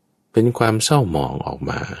เป็นความเศร้าหมองออก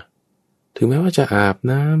มาถึงแม้ว่าจะอาบ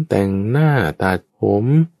น้ำแต่งหน้าตัดผม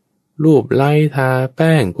รูปไล้ทาแ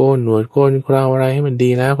ป้งโกนหนวดโกนเคราอะไรให้มันดี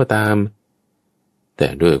แล้วก็ตามแต่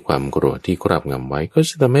ด้วยความโกรธที่ครอบงำไว้ก็จ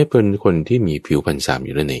ะทำให้เป็นคนที่มีผิวพรรณ3อ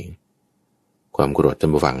ยู่นั่นเองความโกรธท่า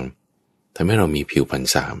นผู้ฟังทำให้เรามีผิวพรรณ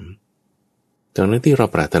3จากนั้นที่เรา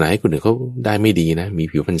ปรารถนาให้คนอื่นเขาได้ไม่ดีนะมี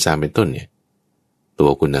ผิวพรรณ3เป็นต้นเนี่ยตัว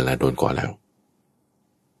คุณนั่นแหละโดนก่อนแล้ว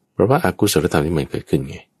เพราะว่าอกุศลธรรมที่มันเกิดขึ้น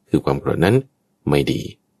ไงคือความโกรธนั้นไม่ดี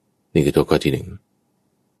นี่คือโทษข้อที่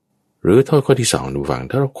1หรือโทษข้อที่2ดูฟัง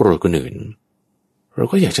ถ้าเราโกรธคนอื่นเรา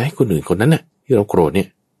ก็อยากจะให้คนอื่นคนนั้นน่ะที่เราโกรธเนี่ย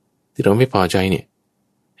ที่เราไม่พอใจเนี่ย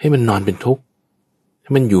ให้มันนอนเป็นทุกข์ให้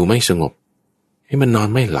มันอยู่ไม่สงบให้มันนอน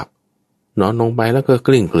ไม่หลับนอนลงไปแล้วก็ก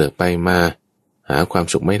ลิ้งเกลือกไปมาหาความ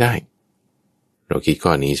สุขไม่ได้เราคิดข้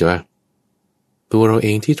อนี้ใช่ปะตัวเราเอ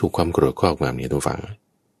งที่ถูกความโกรธครอบงำเนี่ยตัวฟัง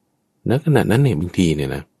ณขณะนั้นเนี่ยบางทีเนี่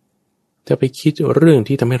ยนะจะไปคิดเรื่อง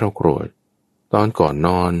ที่ทำให้เราโกรธตอนก่อนน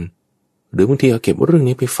อนหรือบางทีเอาเก็บเรื่อง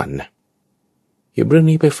นี้ไปฝันนะเก็บเรื่อง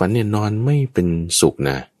นี้ไปฝันเนี่ยนอนไม่เป็นสุข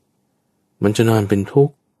นะมันจะนอนเป็นทุก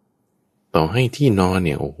ข์ต่อให้ที่นอนเ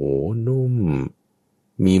นี่ยโอ้โหนุ่ม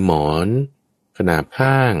มีหมอนขนาบ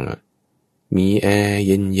ข้างมีแอร์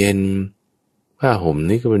เย็นๆผ้าห่ม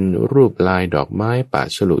นี่ก็เป็นรูปลายดอกไม้ป่า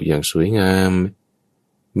ฉลุอย่างสวยงาม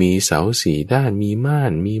มีเสา4 ด้านมีม่า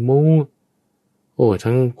นมีมุ้งโอ้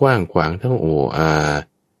ทั้งกว้างขวางทั้งโอ้อา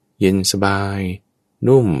เย็นสบาย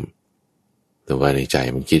นุ่มแต่ว่าในใจ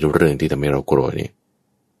มันคิดเรื่องที่ทำให้เราโกรธเนี่ย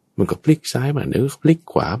มันก็พลิกซ้ายบ้างเดี๋ยวก็พลิก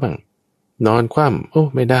ขวาบ้างนอนคว่ำโอ้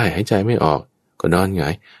ไม่ได้หายใจไม่ออกก็นอนหงา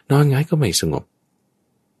ยก็ไม่สงบ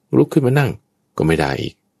ลุกขึ้นมานั่งก็ไม่ได้อี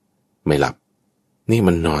กไม่หลับนี่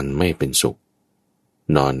มันนอนไม่เป็นสุข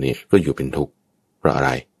นอนเนี่ยก็อยู่เป็นทุกข์เพราะอะไร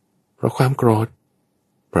เพราะความโกรธ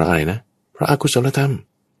เพราะอะไรนะเพราะอกุศลธรรม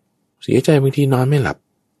เสียใจบางทีนอนไม่หลับ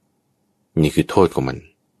นี่คือโทษของมัน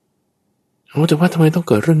แต่ว่าทำไมต้อง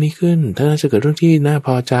เกิดเรื่องนี้ขึ้นถ้าจะเกิดเรื่องที่น่าพ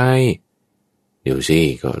อใจเดี๋ยวสิ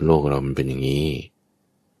ก็โลกเรามันเป็นอย่างนี้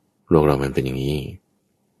โลกเรามันเป็นอย่างนี้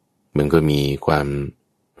มันก็มีความ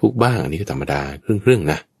ทุกข์บ้างนี่ก็ธรรมดาครึ่ง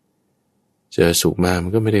ๆนะเจอสุขมามั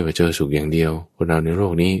นก็ไม่ได้ว่าเจอสุขอย่างเดียวคนเราในโล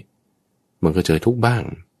กนี้มันก็เจอทุกข์บ้าง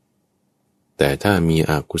แต่ถ้ามี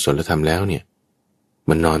อกุศลธรรมแล้วเนี่ย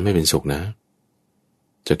มันนอนไม่เป็นสุขนะ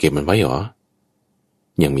จะเก็บมันไว้หรอ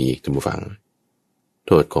ยังมีอีกท่านผู้ฟังโ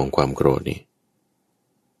ทษของความโกรธนี่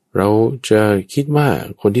เราจะคิดว่า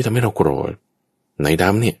คนที่ทำให้เราโกรธในด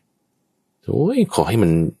ำเนี่ยโอ้ยขอให้มั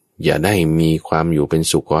นอย่าได้มีความอยู่เป็น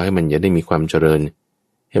สุขขอให้มันอย่าได้มีความเจริญ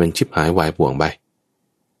ให้มันชิบหายวายป่วงไป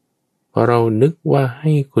พอเรานึกว่าใ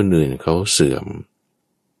ห้คนอื่นเขาเสื่อม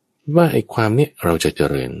ว่าไอ้ความเนี้ยเราจะเจ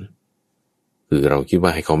ริญคือเราคิดว่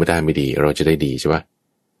าให้เขาไม่ดีเราจะได้ดีใช่ปะ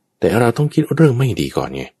แต่เราต้องคิดเรื่องไม่ดีก่อน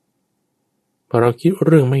ไงพอเราคิดเ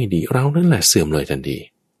รื่องไม่ดีเรานั่นแหละเสื่อมเลยทันที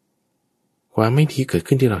ความไม่ดีเกิด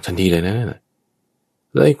ขึ้นที่เราทันทีเลยนะ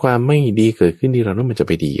แล้วไอ้ความไม่ดีเกิดขึ้นที่เรานั้นมันจะไ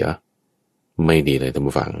ปดีเหรอไม่ดีเลยท่าน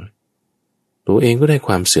ผู้ฟังตัวเองก็ได้ค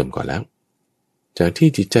วามเสื่อมก่อนแล้วจากที่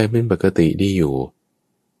จิตใจเป็นปกติดีอยู่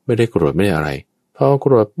ไม่ได้โกรธไม่ได้อะไรพอโก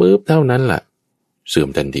รธปุ๊บเท่านั้นแหละเสื่อม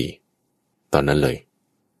ทันทีตอนนั้นเลย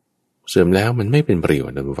เสื่อมแล้วมันไม่เป็นประโยช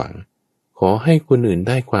น์ท่านผู้ฟังขอให้คนอื่น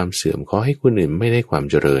ได้ความเสื่อมขอให้คนอื่นไม่ได้ความ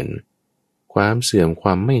เจริญความเสื่อมคว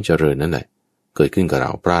ามไม่เจริญนั่นแหละเกิดขึ้นกับเร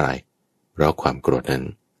าเพราะอะไรเพราะความโกรธนั้น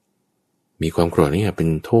มีความโกรธนี่เป็น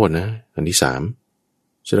โทษนะอันที่สาม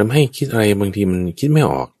จะทำให้คิดอะไรบางทีมันคิดไม่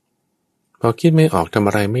ออกพอคิดไม่ออกทำ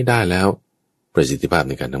อะไรไม่ได้แล้วประสิทธิภาพ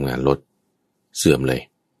ในการทำงานลดเสื่อมเลย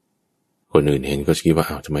คนอื่นเห็นก็คิดว่า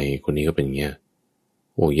อ้าวทำไมคนนี้ก็เป็นเงี้ย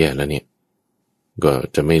โอ้แย่แล้วเนี่ยก็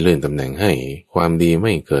จะไม่เลื่อนตำแหน่งให้ความดีไ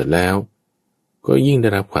ม่เกิดแล้วก็ยิ่งได้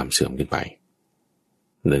รับความเสื่อมขึ้นไป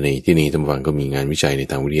ในที่นี้ท่านผู้ฟังก็มีงานวิจัยใน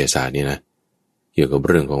ทางวิทยาศาสตร์นี่นะเกี่ยวกับเ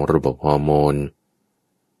รื่องของระบบฮอร์โมน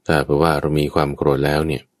ถ้าแปลว่าเรามีความโกรธแล้ว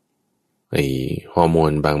เนี่ยไอ้ฮอร์โม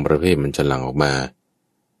นบางประเภทมันจะหลั่งออกมา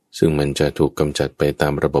ซึ่งมันจะถูกกำจัดไปตา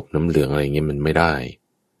มระบบน้ำเหลืองอะไรเงี้ยมันไม่ได้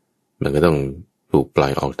มันก็ต้องถูกปล่อ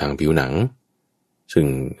ยออกทางผิวหนังซึ่ง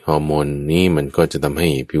ฮอร์โมนนี้มันก็จะทำให้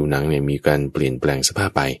ผิวหนังเนี่ยมีการเปลี่ยนแปลงสภาพ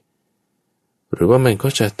ไปหรือว่ามันก็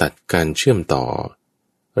จะตัดการเชื่อมต่อ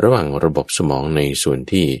ระหว่างระบบสมองในส่วน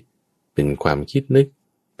ที่เป็นความคิดนึก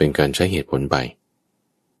เป็นการใช้เหตุผลไป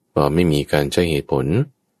พอไม่มีการใช้เหตุผล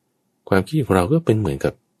ความคิดของเราก็เป็นเหมือน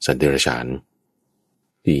กับสัตว์เดรัจฉาน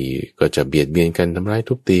ที่ก็จะเบียดเบียนกันทำร้าย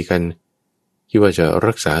ทุบตีกันคิดว่าจะ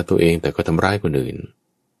รักษาตัวเองแต่ก็ทำร้ายคนอื่น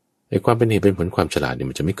ไอ้ความเป็นเหตุเป็นผลความฉลาดเนี่ย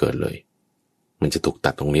มันจะไม่เกิดเลยมันจะถูก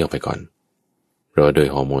ตัดตรงนี้ออกไปก่อนเพราะโดย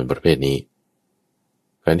ฮอร์โมนประเภทนี้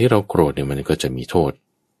การที่เราโกรธเนี่ยมันก็จะมีโทษ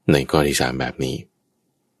ในข้อที่สามแบบนี้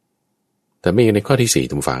แต่ไม่ในข้อที่สี่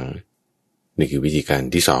ทุกฝังนี่คือวิธีการ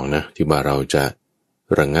ที่สองนะที่ว่าเราจะ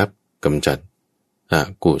ระงับกำจัดอ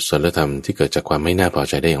กุศลธรรมที่เกิดจากความไม่น่าพอ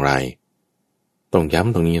ใจได้อย่างไรต้องย้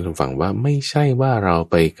ำตรงนี้ทุกฝังว่าไม่ใช่ว่าเรา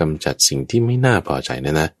ไปกำจัดสิ่งที่ไม่น่าพอใจ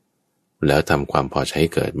นะแล้วทำความพอใจให้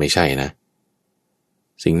เกิดไม่ใช่นะ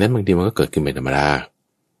สิ่งนั้นบางทีมันก็เกิดขึ้นเป็นธรรมดา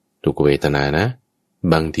ทุกเวทนานะ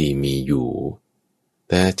บางทีมีอยู่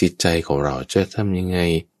แต่จิตใจของเราจะทำยังไง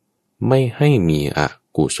ไม่ให้มีอ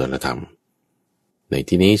กุศลธรรมใน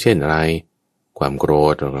ที่นี้เช่นอะไรความโกร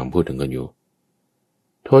ธเรากำลังพูดถึงกันอยู่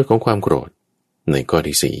โทษของความโกรธในข้อ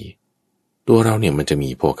ที่สี่ตัวเราเนี่ยมันจะมี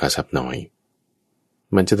โภคทรัพย์น้อย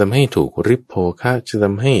มันจะทำให้ถูกริบโภคะจะท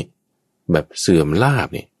ำให้แบบเสื่อมลาภ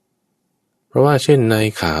เนี่ยเพราะว่าเช่นนาย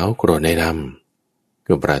ขาวโกรธนายดำ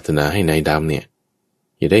ก็ปรารถนาให้นายดำเนี่ย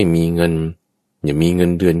อย่าได้มีเงินอย่ามีเงิ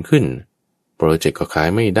นเดือนขึ้นโปรเจกต์ก็ขาย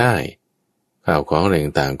ไม่ได้ข้าวของอะไร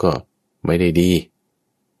ต่างๆก็ไม่ได้ดี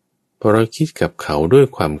พอเราคิดกับเขาด้วย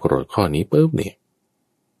ความโกรธข้อนี้ปุ๊บเนี่ย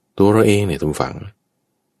ตัวเราเองเนี่ยทุกฝั่ง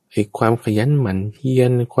ไอ้ความขยันหมั่นเพีย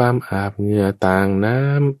รความอาบเหงื่อต่างน้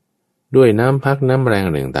ำด้วยน้ำพักน้ำแรงอ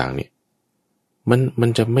ะไรต่างๆเนี่ยมัน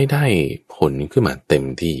จะไม่ได้ผลขึ้นมาเต็ม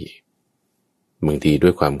ที่บางทีด้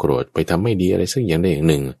วยความโกรธไปทำไม่ดีอะไรสักอย่างใดอย่าง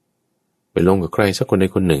หนึ่งไปลงกับใครสักคนใด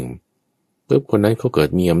คนหนึ่งปุ๊บคนนั้นเขาเกิด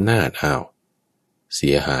มีอำนาจอ้าวเสี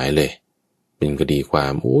ยหายเลยเป็นคดีควา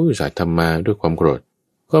มสายทำมาด้วยความโกรธ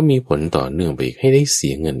ก็มีผลต่อเนื่องไปอีกให้ได้เสี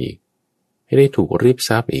ยเงินอีกให้ได้ถูกริบท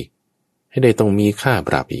รัพย์อีกให้ได้ต้องมีค่าป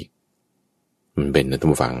รับอีกมันเป็นนะท่าน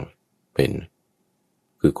ผู้ฟังเป็น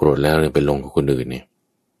คือโกรธแล้วเลยไปลงกับคนอื่นเนี่ย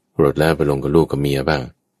โกรธแล้วไปลงกับลูกกับเมียบ้าง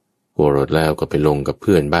โกรธแล้วก็ไปลงกับเ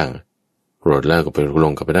พื่อนบ้างโกรธแล้วก็ไปล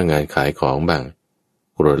งกับพนักงานขายของบ้าง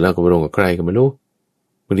โกรธแล้วก็ไปลงกับใครก็ไม่รู้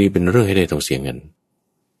บางทีเป็นเรื่องให้ได้ต้องเสียเงิน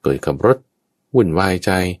เกิดขับรถวุ่นวายใ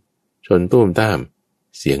จชนตุ้มตาม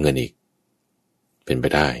เสียเงินอีกเป็นไป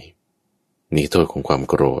ได้นี่โทษของความ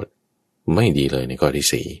โกรธไม่ดีเลยในข้อที่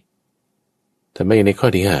สี่แต่ไม่ในข้อ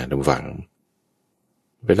ที่ห้าท่านผู้ฟัง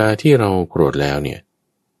เวลาที่เราโกรธแล้วเนี่ย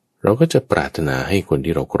เราก็จะปรารถนาให้คน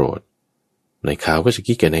ที่เราโกรธในข่าวก็จะ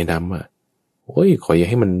คิดแก่ในดำว่าโอ้ยขออย่า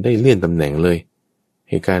ให้มันได้เลื่อนตำแหน่งเลย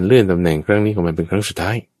เหตุการณ์เลื่อนตำแหน่งครั้งนี้ของมันเป็นครั้งสุดท้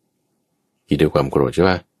ายคิดด้วยความโกรธใช่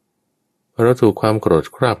ปะเราถูกความโกรธ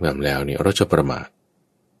ครอบงำแล้วเนี่ยเราจะประมาท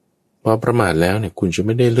พอประมาทแล้วเนี่ยคุณจะไ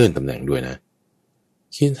ม่ได้เลื่อนตำแหน่งด้วยนะ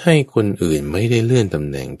คิดให้คนอื่นไม่ได้เลื่อนตำ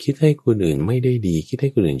แหน่งคิดให้คนอื่นไม่ได้ดีคิดให้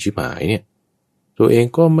คนอื่นชิบหายเนี่ยตัวเอง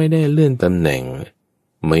ก็ไม่ได้เลื่อนตำแหน่ง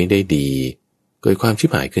ไม่ได้ดีเกิดความชิบ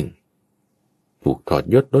หายขึ้นถูกถอด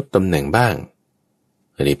ยศลดตำแหน่งบ้าง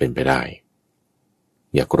อันนี้เป็นไปได้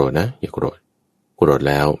อย่าโกรธนะอย่าโกรธโกรธ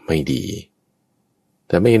แล้วไม่ดีแ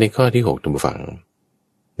ต่ไม่ในข้อที่6ท่านผู้ฟัง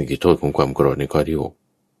นี่คือโทษของความโกรธในข้อที่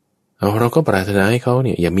6เราก็ปรารถนาให้เขาเ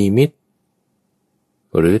นี่ยอย่ามีมิตร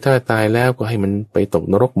หรือถ้าตายแล้วก็ให้มันไปตก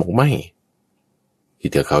นรกหมกไหมคิด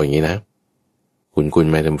ถึงเขาอย่างนี้นะคุณ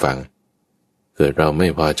ไม่ทำฟังเกิดเราไม่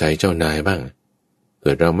พอใจเจ้านายบ้างเ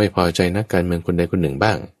กิดเราไม่พอใจนักการเมืองคนใดคนหนึ่ง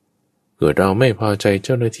บ้างเกิดเราไม่พอใจเ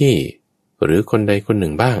จ้าหน้าที่หรือคนใดคนห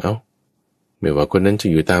นึ่งบ้างไม่ว่าคนนั้นจะ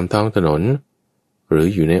อยู่ตามท้องถนนหรือ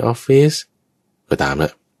อยู่ในออฟฟิศก็ตามล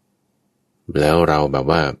ะแล้วเราแบบ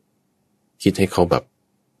ว่าคิดให้เขาแบบ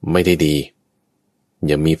ไม่ได้ดีอ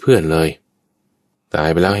ย่ามีเพื่อนเลยตาย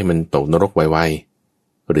ไปแล้วให้มันตกนรกไว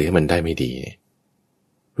ๆหรือให้มันได้ไม่ดี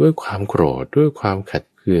ด้วยความโกรธด้วยความขัด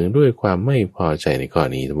เคืองด้วยความไม่พอใจในข้อ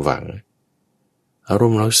นี้ทุกฝังอาร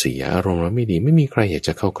มณ์เราเสียอารมณ์เราไม่ดีไม่มีใครอยากจ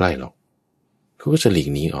ะเข้าใกล้หรอกเขาก็จะหลีก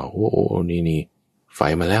หนีออกโอ้นี่ไฟ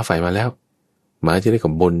มาแล้วมาจะได้กั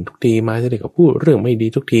บบนทุกทีมาจะได้กับพูดเรื่องไม่ดี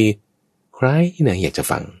ทุกทีใครเนี่ยอยากจะ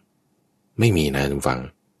ฟังไม่มีนะทุกฝัง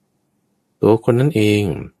ตัวคนนั้นเอง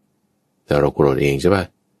แต่เราโกรธเองใช่ป่ะ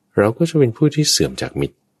เราก็จะเป็นผู้ที่เสื่อมจากมิ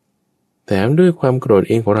ตรแถมด้วยความโกรธ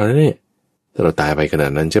เองของเราเนี่ยถ้าเราตายไปขนา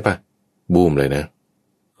ดนั้นใช่ป่ะบูมเลยนะ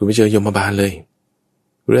คุณไม่เจอยมบาลเลย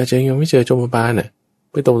หรืออาจจะยังไม่เจอยมบาลน่ะ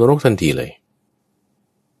ไปตกนรกทันทีเลย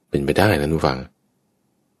เป็นไปได้นะทุกฝัง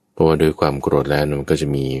เพราะว่าด้วยความโกรธแล้วมันก็จะ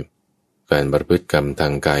มีการประพฤติกรรมทา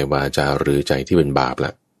งกายวาจาหรือใจที่เป็นบาปล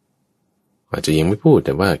ะอาจจะยังไม่พูดแ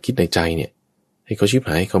ต่ว่าคิดในใจเนี่ยให้เขาชิบห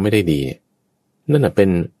ายให้เขาไม่ได้ดีนั่นน่ะเป็น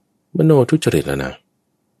มโนทุจริตแล้วนะ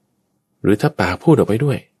หรือถ้าปากพูดออกไป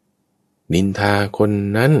ด้วยนินทาคน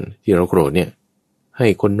นั้นที่เราโกรธเนี่ยให้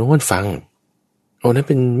คนโน้นฟังนั้นเ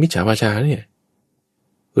ป็นมิจฉาวาจาเนี่ย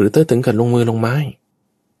หรือถึงกับลงมือลงไม้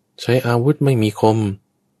ใช้อาวุธไม่มีคม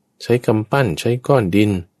ใช้กำปั้นใช้ก้อนดิ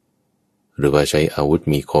นหรือว่าใช้อาวุธ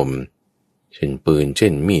มีคมเช่นปืนเช่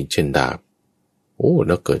นมีดเช่นดาบแ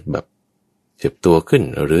ล้วเกิดแบบเจ็บตัวขึ้น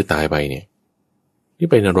หรือตายไปเนี่ยนี่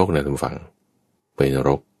ไปนรกนะทุกฝั่งไปนร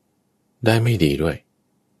กได้ไม่ดีด้วย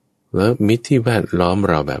แล้วมิตรที่แวดล้อม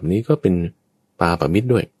เราแบบนี้ก็เป็นปาปมิตร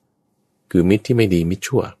ด้วยคือมิตรที่ไม่ดีมิตร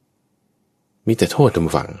ชั่วมีแต่โทษทุ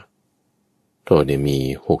กฝั่งโทษเนี่ยมี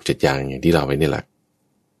6-7อย่างอย่างที่เราไว้นี่แหละ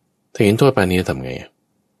ถ้าเห็นโทษปานนี้ทำไง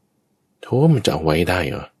โทษมันจะเอาไว้ได้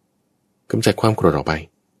เหรอกำจัดความโกรธออกไป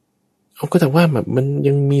ก็แต่ว่าแบบมัน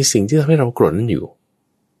ยังมีสิ่งที่ทำให้เราโกรธนั้นอยู่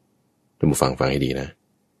ท่านผู้ฟังให้ดีนะ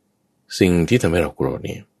สิ่งที่ทำให้เราโกรธเ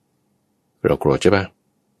นี่ยเราโกรธใช่ปะ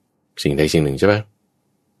สิ่งใดสิ่งหนึ่งใช่ปะ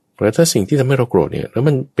แล้วถ้าสิ่งที่ทำให้เราโกรธเนี่ยแล้ว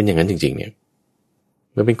มันเป็นอย่างนั้นจริงๆเนี่ย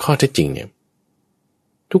มันเป็นข้อเท็จจริงเนี่ย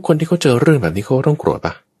ทุกคนที่เขาเจอเรื่องแบบนี้เขาต้องโกรธป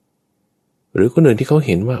ะหรือคนอื่นที่เขาเ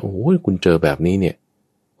ห็นว่าโอ้ยคุณเจอแบบนี้เนี่ย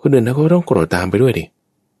คนอื่นเขาต้องโกรธตามไปด้วยดิ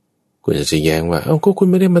คุณจะแย้งว่าก็คุณ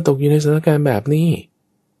ไม่ได้มาตกอยู่ในสถานการณ์แบบนี้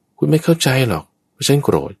คุณไม่เข้าใจหรอกเพราะฉันโก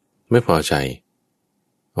รธไม่พอใจ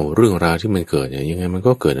เรื่องราวที่มันเกิดเนี่ยยังไงมัน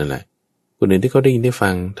ก็เกิดนั่นแหละคนอื่นที่เขาได้ยินได้ฟั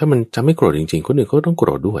งถ้ามันจะไม่โกรธจริงๆคนอื่นเขาต้องโกร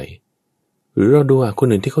ธด้วยหรือเราดูคน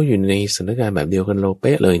อื่นที่เขาอยู่ในสถานการณ์แบบเดียวกันเราเ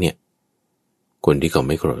ป๊ะเลยเนี่ยคนที่เขาไ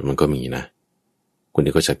ม่โกรธมันก็มีนะคน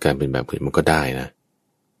ที่เขาจัดการเป็นแบบอื่นมันก็ได้นะ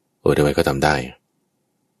ทำไมก็ทำได้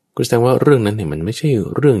ก็แสดงว่าเรื่องนั้นเนี่ยมันไม่ใช่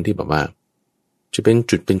เรื่องที่แบบว่าจะเป็น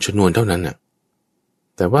จุดเป็นชนวนเท่านั้นน่ะ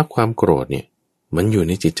แต่ว่าความโกรธเนี่ยมันอยู่ใ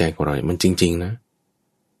นจิตใจของเรามันจริงๆนะ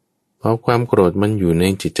พอความโกรธมันอยู่ใน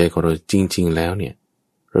จิตใจของเราจริงๆแล้วเนี่ย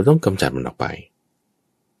เราต้องกำจัดมันออกไป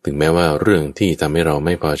ถึงแม้ว่าเรื่องที่ทำให้เราไ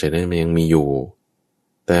ม่พอใจนั้นมันยังมีอยู่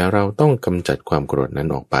แต่เราต้องกำจัดความโกรธนั้น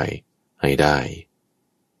ออกไปให้ได้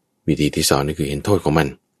วิธีที่สองนี่คือเห็นโทษของมัน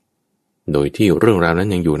โดยที่เรื่องราวนั้น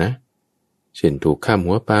ยังอยู่นะเช่นถูกข้าม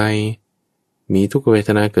หัวไปมีทุกขเวท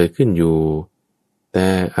นาเกิดขึ้นอยู่แต่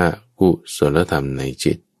อกุศลธรรมใน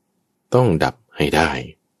จิต ต้องดับให้ได้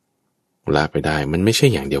ละไปได้มันไม่ใช่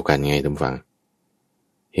อย่างเดียวกันไงท่านฟัง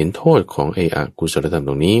เห็นโทษของอกุศลธรรมต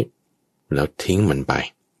รงนี้แล้วทิ้งมันไป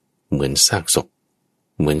เหมือนซากศพ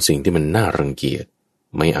เหมือนสิ่งที่มันน่ารังเกียจ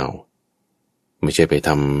ไม่เอาไม่ใช่ไปท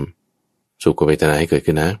ำสุขเวทนาให้เกิด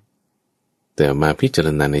ขึ้นนะแต่มาพิจาร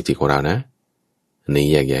ณาในจิตของเรานะนี่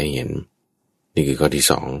แยกแยะให้เห็นนี่คือข้อที่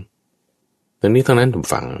สองดังนี้ทั้งนั้นผม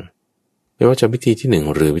ฟังไม่ว่าจะวิธีที่หนึ่ง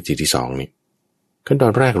หรือวิธีที่สองนี่ขั้นตอ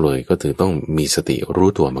นแรกเลยก็คือต้องมีสติรู้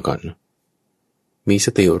ตัวมาก่อนมีส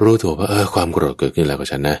ติรู้ตัวว่าความโกรธเกิดขึ้นแล้วกับ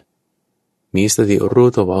ฉันนะมีสติรู้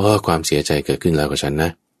ตัวว่าความเสียใจเกิดขึ้นแล้วกับฉันนะ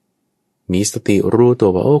มีสติรู้ตัว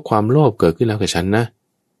ว่าความโลภเกิดขึ้นแล้วกับฉันนะ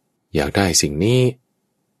อยากได้สิ่งนี้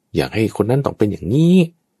อยากให้คนนั้นต้องเป็นอย่างนี้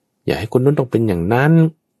อยากให้คนนั้นต้องเป็นอย่างนั้น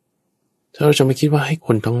ถ้าเราจะไม่คิดว่าให้ค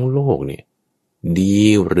นทั้งโลกเนี่ยดี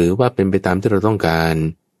หรือว่าเป็นไปตามที่เราต้องการ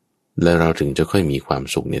แล้วเราถึงจะค่อยมีความ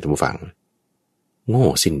สุขเนี่ยท่านผู้ฟังโง่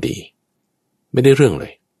สิ้นดีไม่ได้เรื่องเล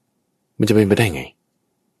ยมันจะเป็นไปได้ไง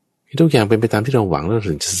ให้ทุกอย่างเป็นไปตามที่เราหวังแล้วเรา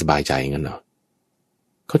ถึงจะสบายใจงั้นเหรอ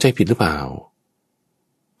เข้าใจผิดหรือเปล่า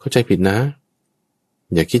เข้าใจผิดนะ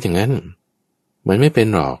อย่าคิดอย่างนั้นมันไม่เป็น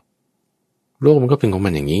หรอกโลกมันก็เป็นของมั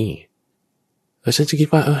นอย่างนี้ฉันจะคิด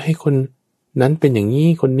ว่าให้คนนั้นเป็นอย่างนี้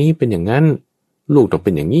คนนี้เป็นอย่างนั้นลูกต้องเ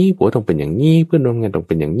ป็นอย่างนี้ผัวต้องเป็นอย่างนี้เพื่อนร่วมงานต้องเ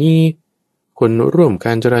ป็นอย่างนี้คนร่วมก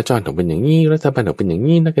ารจราจรต้องเป็นอย่างนี้รัฐบาลต้องเป็นอย่าง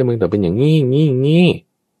นี้นักการเมืองต้องเป็นอย่างนี้งี้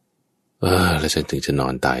แล้วฉันถึงจะนอ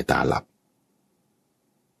นตายตาหลับ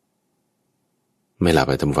ไม่หลับ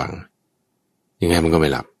ไปทำฝังยังไงมันก็ไม่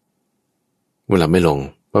หลับเมื่อหลับไม่ลง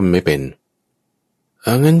เพราะมันไม่เป็น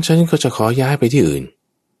งั้นฉันก็จะขอย้ายไปที่อื่น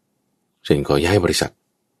ฉันขอย้ายบริษัท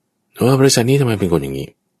บริษัทนี้ทำไมเป็นคนอย่างนี้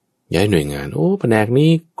ย้ายหน่วยงานแผนกนี้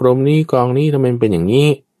กรมนี้กองนี้ทำไมเป็นอย่างนี้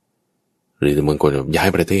หรือบางคนแบบย้าย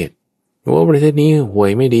ประเทศประเทศนี้ห่ว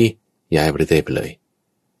ยไม่ดีย้ายประเทศไปเลย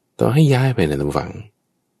ต่อให้ย้ายไปในตำฝั่ง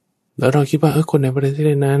แล้วเราคิดว่าคนในประเท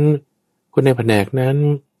ศนั้นคนในแผนกนั้น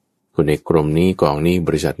คนในกรมนี้กองนี้บ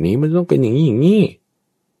ริษัทนี้มันต้องเป็นอย่างนี้อย่างนี้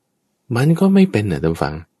มันก็ไม่เป็นนะตำ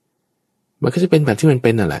ฝั่งมันก็จะเป็นแบบที่มันเ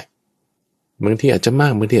ป็นนั่นแหละบางทีอาจจะมา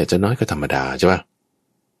กบางทีอาจจะน้อยก็ธรรมดาใช่ปะ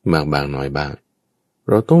มากบางน้อยบ้าง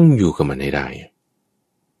เราต้องอยู่กับมันให้ได้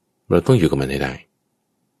เราต้องอยู่กับมันให้ได้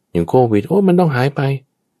อย่างโควิดมันต้องหายไป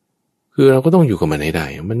คือเราก็ต้องอยู่กับมันให้ได้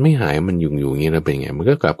มันไม่หายมันอยู่อย่างนี้แล้วเป็นไงมัน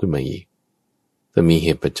ก็กลับขึ้นมาอีกแต่มีเห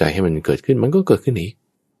ตุปัจจัยให้มันเกิดขึ้นมันก็เกิดขึ้นอีก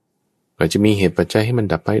อาจจะมีเหตุปัจจัยให้มัน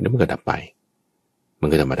ดับไปแล้วมันก็ดับไปมัน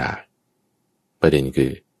ก็ธรรมดาประเด็นคื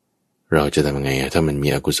อเราจะทำยังไงถ้ามันมี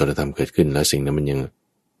อกุศลธรรมเกิดขึ้นแล้วสิ่งนั้นมันยัง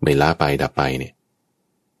ไม่ละไปดับไปเนี่ย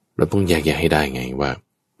เราต้องแยกแยะให้ได้ไงว่า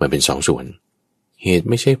มันเป็นสองส่วนเหตุ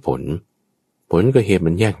ไม่ใช่ผลกับเหตุ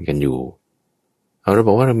มันแยกกันอยู่เราบ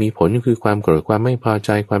อกว่าเรามีผลคือความโกรธความไม่พอใจ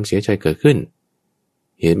ความเสียใจเกิดขึ้น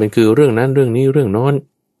เหตุมันคือเรื่องนั้นเรื่องนี้เรื่องโน้น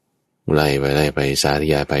ไล่ไปสาธ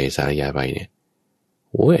ยายไปเนี่ย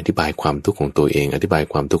อธิบายความทุกข์ของตัวเองอธิบาย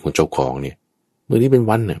ความทุกข์ของเจ้าของเนี่ยเมื่อนี้เป็น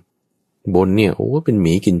วันเนี่ยบนเนี่ยเป็นห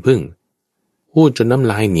มีกินผึ้งพูดจนน้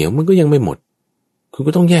ำลายเหนียวมันก็ยังไม่หมดคุณ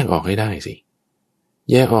ก็ต้องแยกออกให้ได้สิ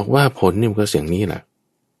แยกออกว่าผลเนี่ยมันก็เสียงนี้แหละ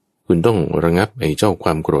คุณต้องระงับไอ้เจ้าคว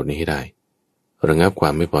ามโกรธนี้ให้ได้ระงับควา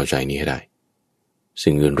มไม่พอใจนี้ให้ได้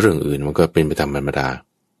สิ่งอื่นเรื่องอื่นมันก็เป็นไปตามธรรมดา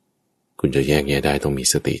คุณจะแยกแยะได้ต้องมี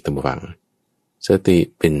สติตั้งฟังสติ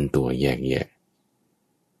เป็นตัวแยกแยะ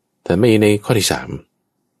แต่ไม่ในข้อที่สาม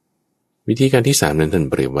วิธีการที่สามนั้นท่าน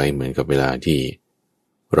เปรียบไว้เหมือนกับเวลาที่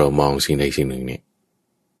เรามองสิ่งใดสิ่งหนึ่งเนี่ย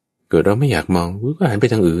เกิดเราไม่อยากมองก็หันไป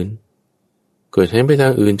ทางอื่นเกิดหันไปทา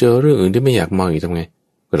งอื่นเจอเรื่องอื่นที่ไม่อยากมองอีกทำไง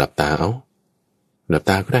ก็หลับตาหลับ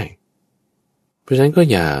ตาก็ได้เพราะฉะนั้นก็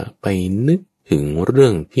อย่าไปนึกถึงเรื่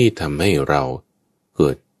องที่ทำให้เราเกิ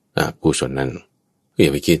ดอกุศลนั้นอย่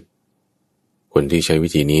าไปคิดคนที่ใช้วิ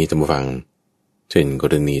ธีนี้ท่านผู้ฟังเช่นก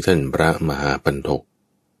รณีท่านพระมหาปันถก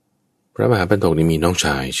พระมหาปันถกนี่มีน้องช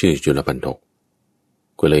ายชื่อจุลปันถก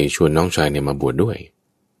ก็เลยชวนน้องชายเนี่ยมาบวชด้วย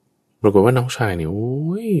ปรากฏว่าน้องชายเนี่ย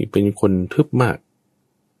เป็นคนทึบมาก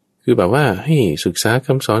คือแบบว่าให้ศึกษาค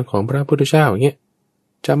ำสอนของพระพุทธเจ้าอย่างเงี้ย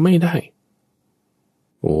จำไม่ได้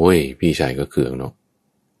พี่ชายก็เคืองเนาะ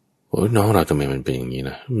น้องเราทำไมมันเป็นอย่างนี้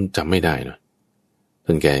นะมันจำไม่ได้นะ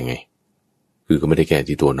ท่านแก้ยังไงคือก็ไม่ได้แก้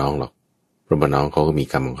ที่ตัวน้องหรอกเพราะว่าน้องเขาก็มี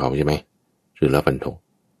กรรมของเขาใช่ไหมจุลปันถก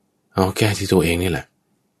เอาแก้ที่ตัวเองนี่แหละ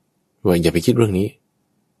ว่าอย่าไปคิดเรื่องนี้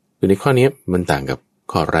คือในข้อนี้มันต่างกับ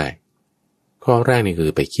ข้อแรกนี่คือ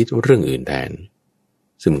ไปคิดเรื่องอื่นแทน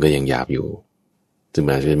ซึ่งมันก็ยังหยาบอยู่ซึ่ง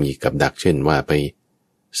มันจะมีกับดักเช่นว่าไป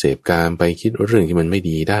เสพกามไปคิดเรื่องที่มันไม่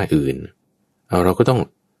ดีได้อื่นเราก็ต้อง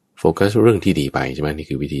โฟกัสเรื่องที่ดีไปใช่ไหมนี่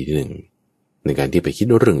คือวิธีที่หนึ่งในการที่ไปคิด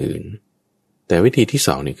เรื่องอื่นแต่วิธีที่ส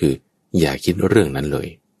องนี่คืออย่าคิดเรื่องนั้นเลย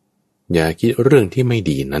อย่าคิดเรื่องที่ไม่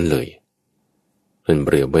ดีนั้นเลยเป็นเป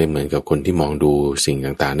รียบไว้เหมือนกับคนที่มองดูสิ่ง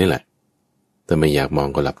ต่างๆนี่แหละ แต่ไม่อยากมอง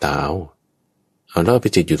ก็หลับตาเอาแล้วเอาไป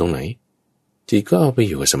จิตอยู่ตรงไหนจิตก็เอาไปอ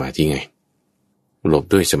ยู่กับสมาธิไงหลบ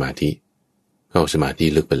ด้วยสมาธิเข้าสมาธิ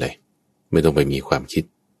ลึกไปเลยไม่ต้องไปมีความคิด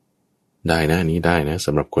ได้นะนี้ได้นะส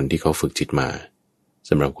ำหรับคนที่เขาฝึกจิตมา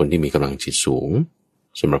สำหรับคนที่มีกำลังจิตสูง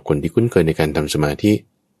สำหรับคนที่คุ้นเคยในการทำสมาธิ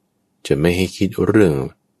จะไม่ให้คิดเรื่อง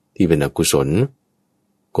ที่เป็นอกุศล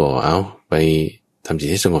ก็เอาไปทำจิต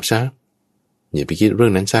ให้สงบซะอย่าไปคิดเรื่อ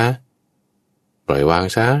งนั้นซะปล่อยวาง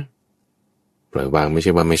ซะปล่อยวางไม่ใ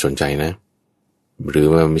ช่ว่าไม่สนใจนะหรือ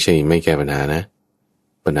ว่าไม่ใช่ไม่แก้ปัญหานะ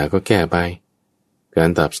ปัญหาก็แก้ไปการ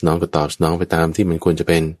ตอบสนองก็ตอบสนองไปตามที่มันควรจะ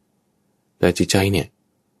เป็นแต่จิตใจเนี่ย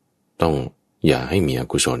ต้องอย่าให้มีอ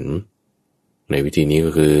กุศลในวิธีนี้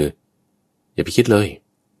ก็คืออย่าไปคิดเลย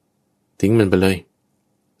ทิ้งมันไปเลย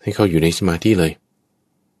ให้เข้าอยู่ในสมาธิเลย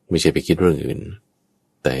ไม่ใช่ไปคิดเรื่องอื่น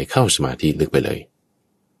แต่เข้าสมาธิลึกไปเลย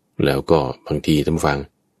แล้วก็บางทีท่านฟัง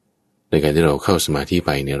ในการที่เราเข้าสมาธิไ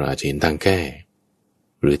ปเนี่ยเราอาจจะเห็นทางแก้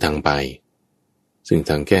หรือทางไปซึ่ง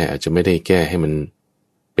ทางแก้อาจจะไม่ได้แก้ให้มัน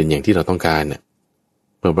เป็นอย่างที่เราต้องการน่ะ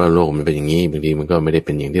เพราะว่าโลกมันเป็นอย่างนี้บางทีมันก็ไม่ได้เ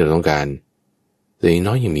ป็นอย่างที่เราต้องการแต่อย่าง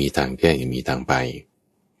น้อยยังมีทางแก้ยังมีทางไป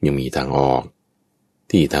ยังมีทางออก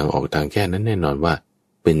ที่ทางออกทางแก้นั้นแน่นอนว่า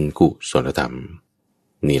เป็นกุศลธรรม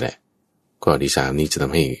นี่แหละข้อที่3นี้จะท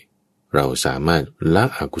ำให้เราสามารถละ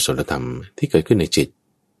อกุศลธรรมที่เกิดขึ้นในจิต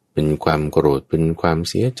เป็นความโกรธเป็นความ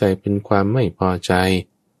เสียใจเป็นความไม่พอใจ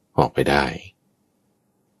ออกไปได้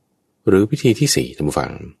หรือวิธีที่4ท่านผู้ฟั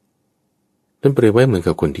งท่านเปรียบไว้เหมือน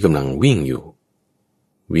กับคนที่กำลังวิ่งอยู่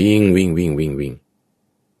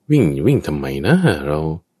วิ่งทำไมนะเรา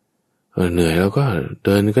เหนื่อยแล้วก็เ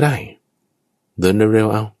ดินก็ได้เดินเร็ว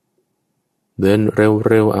ๆเอาเดินเ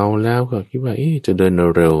ร็วๆเอาแล้วก็คิดว่าจะเดิน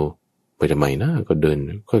เร็วไปทำไมนะก็เดิน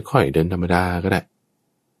ค่อยๆเดินธรรมดาก็ได้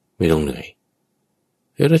ไม่ต้องเหนื่อย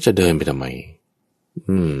เราจะเดินไปทำไม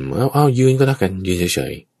เอายืนก็แล้วกันยืนเฉ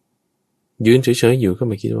ยๆยืนเฉยๆอยู่ก็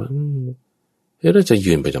ไม่คิดว่าเราจะ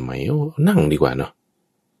ยืนไปทำไมนั่งดีกว่าเนาะ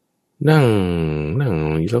นั่ง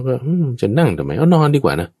แล้วก็จะนั่งทำไมนอนดีก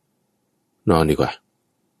ว่านะนอนดีกว่า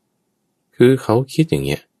คือเขาคิดอย่างเ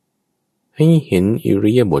งี้ยให้เห็นอิ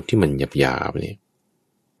ริยาบถที่มันหยาบๆเนี่ย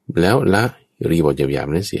แล้วละอิริยาบถหยาบ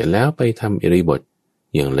ๆนั้นเสียแล้วไปทำอิริยาบถ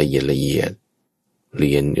อย่างละเอียดเ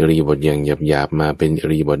รียนอิริยาบถอย่างหยาบๆมาเป็นอิ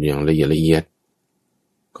ริยาบถอย่างละเอียด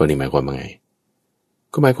ก็นี่หมายความว่าไง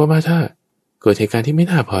ก็หมายความว่าถ้าเกิดเหตุการณ์ที่ไม่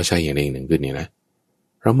น่าพอใจอย่างใดอย่างหนึ่งขึ้นเนี่ยนะ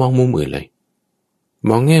เรามองมุมอื่นเลย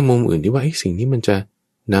มองแง่มุมอื่นที่ว่าสิ่งที่มันจะ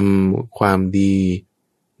นำความดี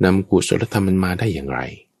นำกุศลธรรมมันมาได้อย่างไร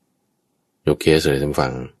ยกเคสเลยท่านฟั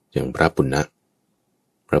งอย่างพระปุณณะ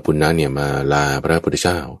เนี่ยมาลาพระพุทธเ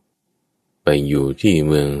จ้าไปอยู่ที่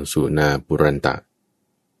เมืองสุนาปุรันตะ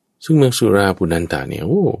ซึ่งเมืองสุราปุรันตะเนี่ย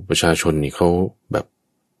ประชาชนนี่เขาแบบ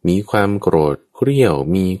มีความโกรธเกรี้ยว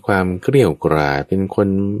มีความเกรี้ยวกราดเป็นคน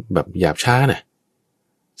แบบหยาบช้าน่ะ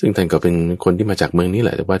ซึ่งท่านก็เป็นคนที่มาจากเมืองนี้แห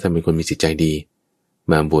ละแต่ว่าท่านเป็นคนมีจิตใจดี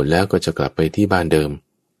มาบวชแล้วก็จะกลับไปที่บ้านเดิม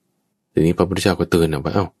ทีนี้พระพุทธเจ้าก็เตือนว่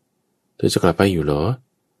าเธอจะกลับไปอยู่เหรอ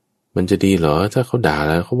มันจะดีเหรอถ้าเขาด่าแ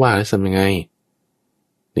ล้วเขาว่าแล้วทำยังไง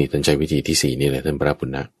นี่ท่านใช้วิธีที่4นี่แหละท่านพระปุณ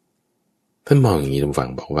ณะท่านมองอย่างนี้ท่านฟัง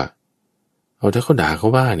บอกว่าถ้าเขาด่าเขา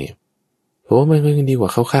ว่าเนี่ยเพราะว่ามันก็ยังดีกว่า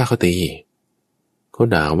เขาฆ่าเขาตีเขา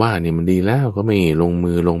ด่าว่าเนี่ยมันดีแล้วเขาไม่ลง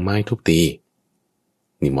มือลงไม้ทุบตี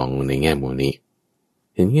นี่มองในแง่มุมนี้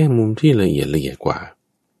เห็นแง่มุมที่ละเอียดกว่า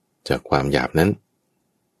จากความหยาบนั้น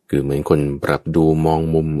คือเหมือนคนปรับดูมอง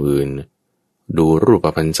มุมอื่นดูรูป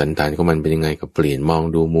พรรณสันฐานของมันเป็นยังไงกับเปลี่ยนมอง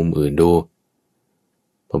ดูมุมอื่นดู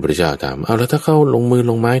พระพุทธเจ้าถามแล้วถ้าเขาลงมือ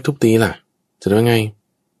ลงไม้ทุบตีล่ะจะเป็นไง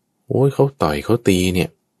เขาต่อยเขาตีเนี่ย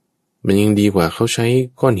มันยังดีกว่าเขาใช้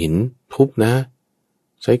ก้อนหินทุบนะ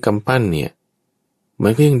ใช้กำปั้นเนี่ยมั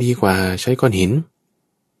นก็ยังดีกว่าใช้ก้อนหิน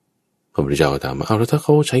พระพุทธเจ้าถามแล้วถ้าเข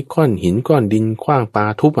าใช้ก้อนหินก้อนดินขว้างปา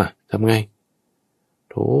ทุบทำไง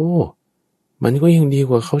โธ่มันก็ยังดี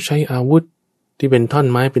กว่าเขาใช้อาวุธที่เป็นท่อน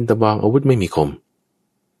ไม้เป็นตะบองอาวุธไม่มีคม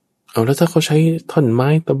แล้วถ้าเขาใช้ท่อนไม้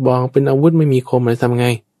ตะบองเป็นอาวุธไม่มีคมอะไรทำไง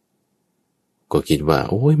ก็คิดว่า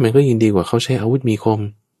มันก็ยังดีกว่าเขาใช้อาวุธมีคม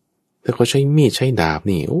แต่เขาใช้มีดใช้ดาบ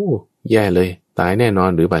นี่แย่เลยตายแน่นอน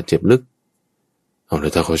หรือบาดเจ็บลึกแล้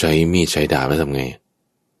วถ้าเขาใช้มีดใช้ดาบแล้วทำไง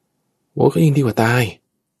ก็ยังดีกว่าตาย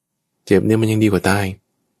เจ็บเนี่ยมันยังดีกว่าตาย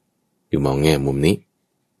อยู่มองแง่มุมนี้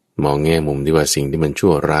มองแง่มุมที่ว่าสิ่งที่มันชั่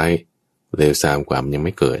วร้ายเลวทรามกว่ามันยังไ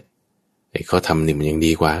ม่เกิดเขาทำนี่มันยัง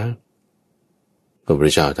ดีกว่าพระพุทธ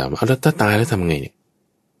เจ้าถามแล้วถ้าตายแล้วทำไงเนี่ย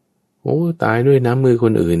ตายด้วยน้ำมือค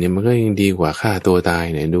นอื่นเนี่ยมันก็ยังดีกว่าฆ่าตัวตาย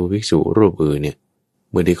เนี่ยดูภิกษุรูปอื่นเนี่ย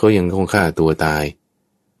เมื่อที่เขายังต้องฆ่าตัวตาย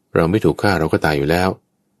เราไม่ถูกฆ่าเราก็ตายอยู่แล้ว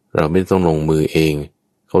เราไม่ต้องลงมือเอง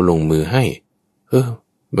เขาลงมือให้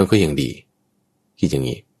มันก็ยังดีคิดอย่าง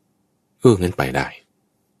นี้งั้นไปได้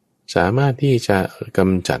สามารถที่จะก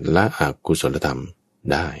ำจัดละอกุศลธรรม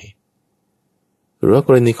ได้หรือว่าก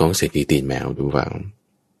รณีของเศรษฐีตีนแมวดูฟัง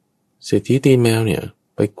เศรษฐีตีนแมวเนี่ย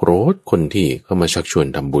ไปโกรธคนที่เข้ามาชักชวน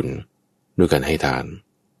ทำบุญด้วยการให้ทาน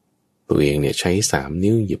ตัวเองเนี่ยใช้3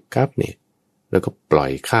 นิ้วหยิบกั๊บเนี่ยแล้วก็ปล่อ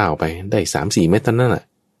ยข้าวไปได้3-4 เม็ดเท่านั้นแหละ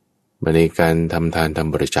มาในการทำทานท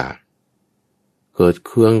ำบริจาคเกิดเ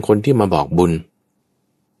คืองคนที่มาบอกบุญ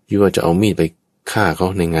ที่ว่าจะเอามีดไปฆ่าเขา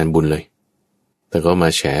ในงานบุญเลยแต่ก็มา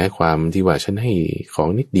แฉความที่ว่าฉันให้ของ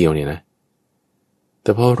นิดเดียวเนี่ยนะแ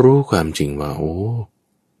ต่พอรู้ความจริงว่าโอ้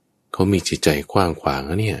เขามีจิตใจกว้างขวาง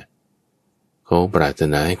นะเนี่ยเขาปรารถ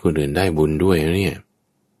นาให้คนอื่นได้บุญด้วยนะเนี่ย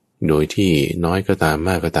โดยที่น้อยก็ตามม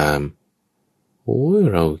ากก็ตามโอ้ย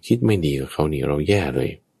เราคิดไม่ดีกับเขานี่เราแย่เลย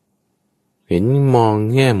เห็นมอง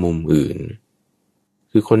แง่มุมอื่น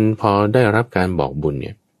คือคนพอได้รับการบอกบุญเ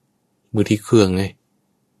นี่ยมือที่เครื่องไง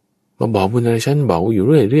มาบอกบุญอะไรฉันบอกอยู่เ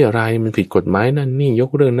รื่อยอะไรมันผิดกฎหมายนั่นนี่ยก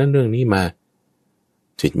เรื่องนั้นเรื่องนี้มา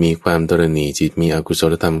จิตมีความตระหนี่จิตมีอกุศ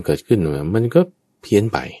ลธรรมเกิดขึ้นมันก็เพี้ยน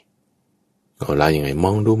ไปเอาละยังไงม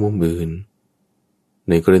องดูมุมอื่น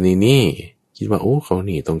ในกรณีนี้คิดว่าโอ้เขา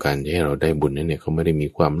นี่ต้องการให้เราได้บุญนั่นเนี่ยเขาไม่ได้มี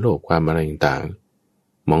ความโลภความอะไรต่าง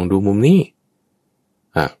ๆมองดูมุมนี้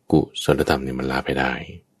อกุศลธรรมเนี่ยมันลาไปได้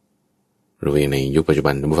หรือในยุคปัจจุ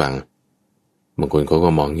บันท่านผู้ฟังบางคนเขาก็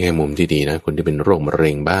มองแง่มุมที่ดีนะคนที่เป็นโรคมะเ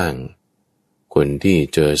ร็งบ้างคนที่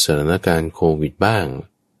เจอสถานการณ์โควิดบ้าง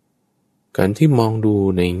การที่มองดู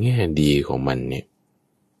ในแง่ดีของมันเนี่ย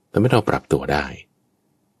ทำให้เราปรับตัวได้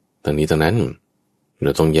ทั้งนี้ทั้งนั้นเร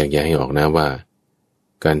าต้องแยกแยะให้ออกนะว่า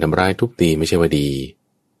การทำร้ายทุบตีไม่ใช่ว่าดี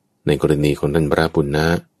ในกรณีของท่านพระปุณณะ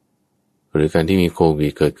หรือการที่มีโควิ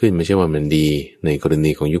ดเกิดขึ้นไม่ใช่ว่ามันดีในกร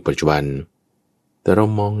ณีของยุคปัจจุบันแต่เรา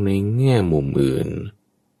มองในแง่มุมอื่น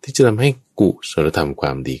ที่จะทำให้กุศลธรรมคว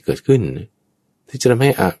ามดีเกิดขึ้นที่จะทำให้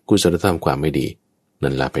อกุศลธรรมความไม่ดี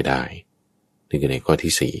นั้นละไปได้นี่คือในข้อ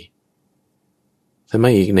ที่4ถ้ามา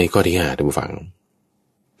อีกในข้อที่5ท่านผู้ฟัง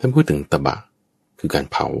ท่านพูดถึงตบะคือการ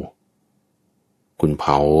เผาคุณเผ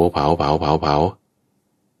า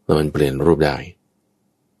แล้วมันเปลี่ยนรูปได้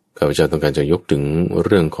ข้าพเจ้าต้องการจะยกถึงเ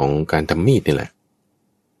รื่องของการทำมีดนี่แหละ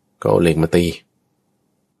ก็เอาเหล็กมาตี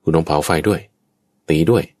คุณต้องเผาไฟด้วยตี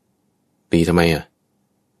ด้วยตีทำไม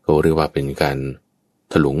เขาเรียกว่าเป็นการ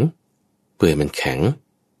ถลุงเพื่อให้มันแข็ง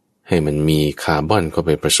ให้มันมีคาร์บอนเข้าไป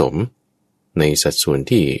ผสมในสัดส่วน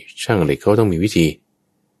ที่ช่างเหล็กเขาต้องมีวิธี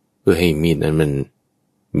เพื่อให้มีดนั้นมัน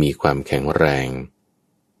มีความแข็งแรง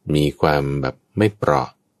มีความแบบไม่เปราะ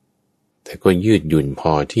แต่ก็ยืดหยุ่นพ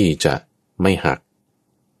อที่จะไม่หัก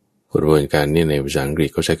กระบวนการนี้ในภาษาอังกฤษ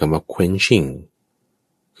เขาใช้คำว่า quenching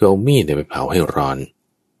คือเอามีดไปเผาให้ร้อน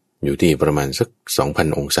อยู่ที่ประมาณสัก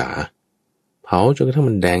 2,000 องศาเผาจนกระทั่ง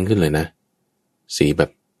มันแดงขึ้นเลยนะสีแบบ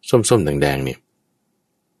ส้มๆแดงๆเนี่ย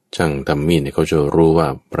ช่างทำมีดเนี่ยเขาจะรู้ว่า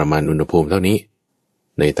ประมาณอุณหภูมิเท่านี้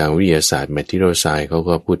ในทางวิทยาศาสตร์ material science เขา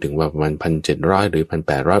ก็พูดถึงว่าประมาณ 1,700 หรือ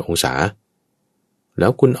 1,800 องศาแล้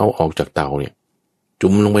วคุณเอาออกจากเตาเนี่ย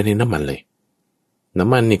จุ่มลงไปในน้ำมันเลยน้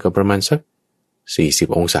ำมันนี่ก็ประมาณสัก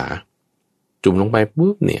40 องศาจุ่มลงไป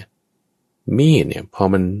ปุ๊บเนี่ยมีดเนี่ยพอ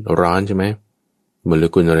มันร้อนใช่ไหมโมเล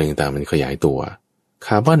กุลอะไรต่างๆมันขยายตัวค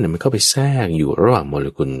าร์บอนเนี่ยมันเข้าไปแทรกอยู่ระหว่างโมเล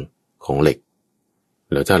กุลของเหล็ก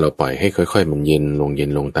แล้วถ้าเราปล่อยให้ค่อยๆมันเย็น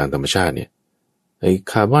ลงตามธรรมชาติเนี่ยไอ้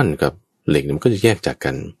คาร์บอนกับเหล็กมันก็จะแยกจากกั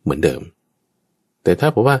นเหมือนเดิมแต่ถ้า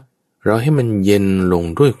บอกว่าเราให้มันเย็นลง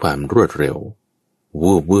ด้วยความรวดเร็ว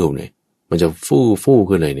วูบเนี่ยมันจะฟู่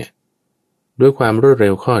ขึ้นเลยเนี่ยด้วยความรวดเร็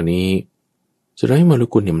วข้อนี้จะทำให้โมเล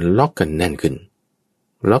กุลเนี่ยมันล็อกกันแน่นขึ้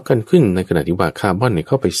นในขณะที่ว่าคาร์บอนเนี่ยเ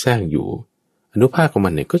ข้าไปแทรกอยู่อนุภาคของมั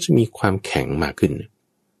นเนี่ยก็จะมีความแข็งมากขึ้น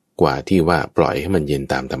กว่าที่ว่าปล่อยให้มันเย็น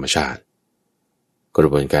ตามธรรมชาติกระ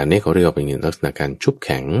บวนการนี้เขาเรียกว่าเป็นลักษณะการชุบแ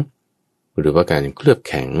ข็งหรือว่าการเคลือบ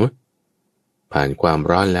แข็งผ่านความ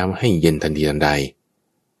ร้อนแล้วให้เย็นทันทีทันใด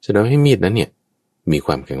จะทำให้มีดนั้นเนี่ยมีค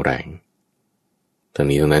วามแข็งแรงทั้ง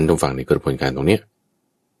นี้ทั้งนั้นตรงฝั่งในกระบวนการตรงนี้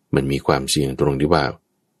มันมีความเสี่ยงตรงที่ว่า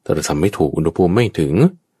ถ้าเราทำไม่ถูกอุณหภูมิไม่ถึง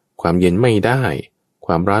ความเย็นไม่ได้ค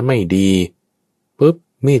วามร้อนไม่ดีปุ๊บ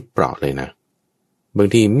มีดเปราะเลยนะบาง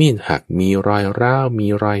ทีมีดหักมีรอยร้าวมี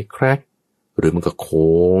รอยแครกหรือมันก็โ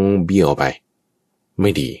ค้งเบี้ยวไปไ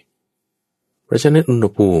ม่ดีเพราะฉะนั้นอุณห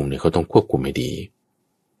ภูมิเนี่ยเขาต้องควบคุมให้ดี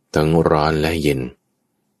ทั้งร้อนและเย็น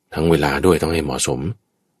ทั้งเวลาด้วยต้องให้เหมาะสม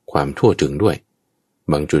ความทั่วถึงด้วย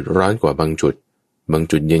บางจุดร้อนกว่าบางจุด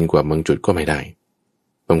เย็นกว่าบางจุดก็ไม่ได้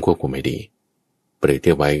ต้องควบคุมให้ดีเปรียบเที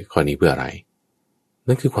ยบไว้ข้อนี้เพื่ออะไร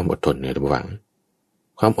นั่นคือความอดทนเนี่ยระวัง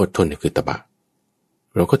ความอดทนเนี่ยคือตบะ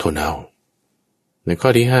เราก็ทนเอาในข้อ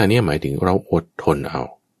ที่5เนี่ยหมายถึงเราอดทนเอา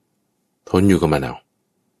ทนอยู่กับมันเอา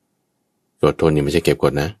อดทนเนี่ยไม่ใช่เก็บก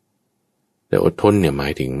ดนะแต่อดทนเนี่ยหมา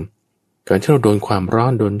ยถึงการที่เราโดนความร้อ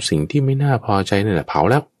นโดนสิ่งที่ไม่น่าพอใจนั่นแหละเผา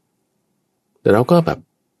แล้ว แต่เราก็แบบ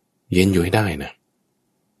เย็นอยู่ให้ได้นะ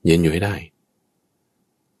เย็นอยู่ให้ได้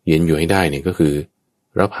เย็นอยู่ให้ได้เนี่ยก็คือ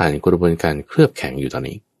เราผ่านกระบวนการเคลือบแข็งอยู่ตอน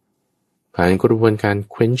นี้ผ่านกระบวนการ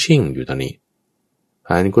quenching อยู่ตอนนี้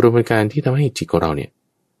ผ่านกระบวนการที่ทำให้จิตของเราเนี่ย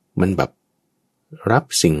มันแบบรับ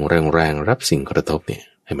สิ่งแรงๆรับสิ่งกระทบเนี่ย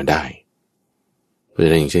ให้มันได้เพราะฉะ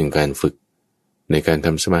นั้นอย่างเช่นการฝึกในการท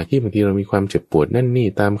ำสมาธิบางทีเรามีความเจ็บปวดนั่นนี่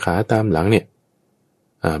ตามขาตามหลังเนี่ย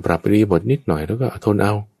ปรับอิริยาบถนิดหน่อยแล้วก็ทนเอ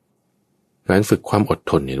าการฝึกความอด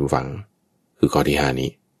ทนเนี่ยฟังคือข้อที่5นี้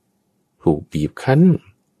ถูกบีบคั้น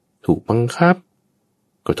ถูกบังคับ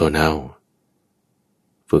ก็ทนเอา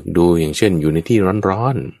ฝึกดูอย่างเช่นอยู่ในที่ร้อ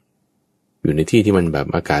นๆอยู่ในที่ที่มันแบบ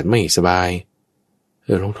อากาศไม่สบาย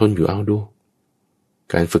ลองทนอยู่เอาดู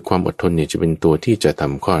การฝึกความอดทนเนี่ยจะเป็นตัวที่จะท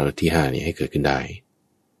ำข้อที่5นี้ให้เกิดขึ้นได้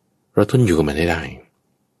เราทนอยู่กับมันได้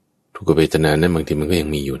ทุกเวทนานั้นบางทีมันก็ยัง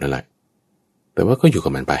มีอยู่นั่นแหละแต่ว่าก็อยู่กั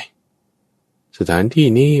บมันไปสถานที่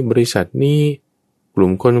นี้บริษัทนี้กลุ่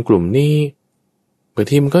มคนกลุ่มนี้บาง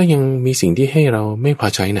ทีมันก็ยังมีสิ่งที่ให้เราไม่พอ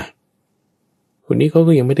ใจนะคนนี้เขา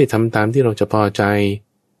ก็ยังไม่ได้ทำตามที่เราจะพอใจ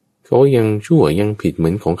เขายังชั่วยังผิดเหมื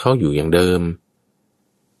อนของเขาอยู่อย่างเดิม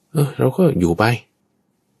เราก็อยู่ไป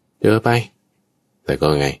เจอไปแต่ก็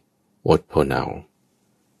ไงอดทนเอา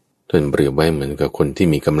ท่านเปรียบไว้เหมือนกับคนที่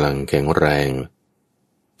มีกำลังแข็งแรง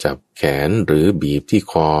จับแขนหรือบีบที่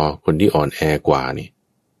คอคนที่อ่อนแอกว่านี่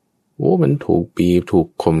มันถูกบีบถูก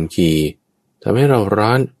ข่มขีทำให้เราร้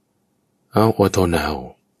อนเอาอดทนเอา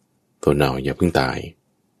ทนเอาอย่าเพิ่งตาย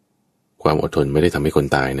ความอดทนไม่ได้ทำให้คน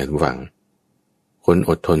ตายนะทุกฝั่งคน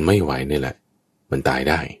อดทนไม่ไหวนี่แหละมันตาย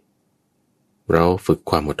ได้เราฝึก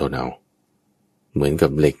ความอดทนเอาเหมือนกั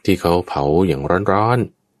บเหล็กที่เขาเผาอย่างร้อน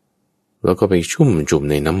ๆแล้วก็ไปชุ่มจุ่ม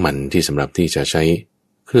ในน้ำมันที่สำหรับที่จะใช้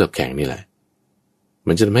เคลือบแข็งนี่แหละ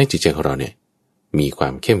มันจะทำให้จิตใจของเราเนี่ยมีควา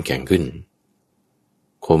มเข้มแข็งขึ้น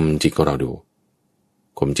คมจิตของเราดู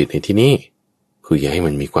คมจิตในที่นี้คืออย่าให้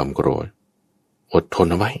มันมีความโกรธอดทน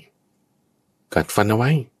เอาไว้กัดฟันเอาไ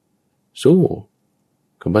ว้สู้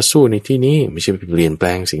คำว่าสู้ในที่นี้ไม่ใช่ไปเปลี่ยนแปล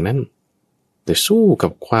งสิ่งนั้นแต่สู้กั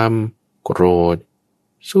บความโกรธ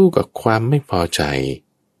สู้กับความไม่พอใจ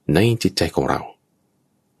ในจิตใจของเรา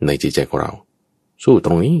ในจิตใจของเราสู้ต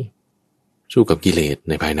รงนี้สู้กับกิเลส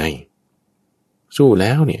ในภายในสู้แ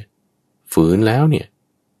ล้วเนี่ยฝืนแล้วเนี่ย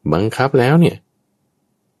บังคับแล้วเนี่ย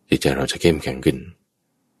จิตใจเราจะเข้มแข็งขึ้น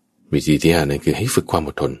วิธีที่5นั่นคือให้ฝึกความอ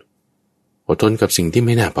ดทนอดทนกับสิ่งที่ไ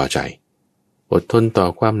ม่น่าพอใจอดทนต่อ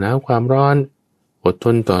ความหนาวความร้อนอดท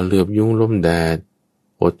นต่อเหลือบยุงลมแดด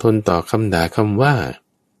อดทนต่อคำด่าคำว่า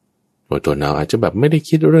อดทนเอาอาจจะแบบไม่ได้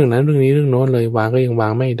คิดเรื่องนั้นเรื่องนี้เรื่องโน้นเลยวางก็ยังวา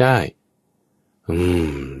งไม่ได้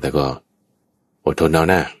แต่ก็อดทนเอา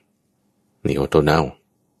นะนี่อดทนเอา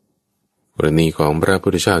กรณีของพระพุ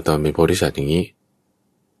ทธเจ้าตอนเป็นโพธิสัตว์อย่างนี้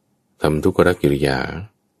ทำทุกขกิริยา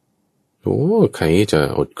ใครจะ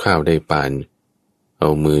อดข้าวได้ปานเอา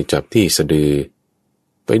มือจับที่สะดือ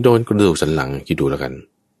ไปโดนกระดูกสันหลังคิดดูแล้วกัน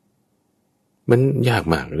มันยาก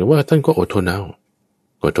มากหรือว่าท่านก็อดทนเอา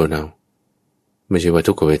อดทนเอาไม่ใช่ว่า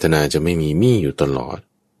ทุกขเวทนาจะไม่มีอยู่ตลอด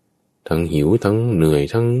ทั้งหิวทั้งเหนื่อย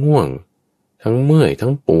ทั้งง่วงทั้งเมื่อยทั้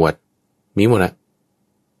งปวดมีหมดละ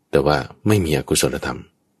แต่ว่าไม่มีอกุศลธรรม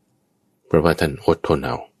เพราะว่าท่านอดทนเอ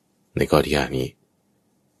าในข้อที่5นี้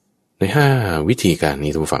ใน5วิธีการ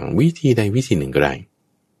นี้ทุกฝั่งวิธีใดวิธีหนึ่งก็ได้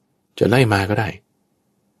จะไล่มาก็ได้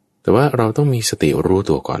แต่ว่าเราต้องมีสติรู้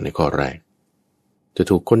ตัวก่อนในข้อแรกจะ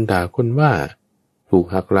ถูกคนด่าคนว่าถูก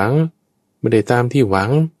หักหลังไม่ได้ตามที่หวั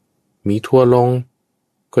งมีทั่วลง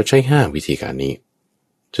ก็ใช้5วิธีการนี้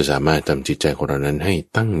จะสามารถทำจิตใจของเรานั้นให้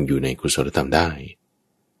ตั้งอยู่ในกุศลธรรมได้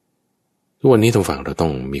ทุกวันนี้ทุกฝั่งเราต้อ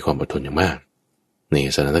งมีความอดทนอย่างมากใน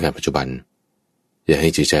สถานการณ์ปัจจุบันอย่าให้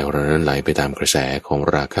จิตใจของเรานั้นไหลไปตามกระแสของ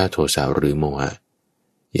ราคะโทสะหรือโมหะ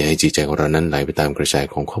อย่าให้จิตใจของเรานั้นไหลไปตามกระแส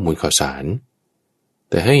ของข้อมูลข่าวสาร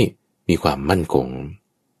แต่ให้มีความมั่นคง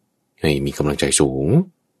ให้มีกำลังใจสูง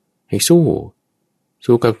ให้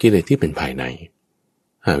สู้กับกิเลสที่เป็นภายใน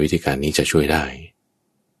5วิธีการนี้จะช่วยได้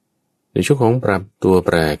ในช่วงของปรับตัวแป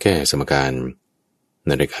รแก้สมการใน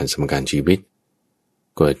รายการสมการชีวิต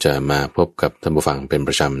ก็จะมาพบกับท่านผู้ฟังเป็นป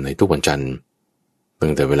ระจำในทุกวันจันทร์ตั้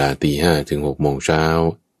งแต่เวลา 5:00 ถึง 6:00 น.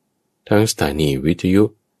ทั้งสถานีวิทยุ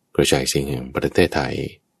กระจายเสียงแห่งประเทศไทย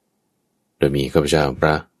โดยมีข้าพเจ้าพร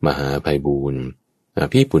ะมหาไพบูลย์อ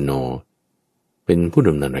ภิปุณโญเป็นผู้ด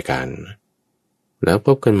ำเนินรายการแล้วพ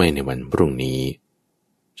บกันใหม่ในวันพรุ่งนี้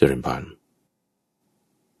เจริญพร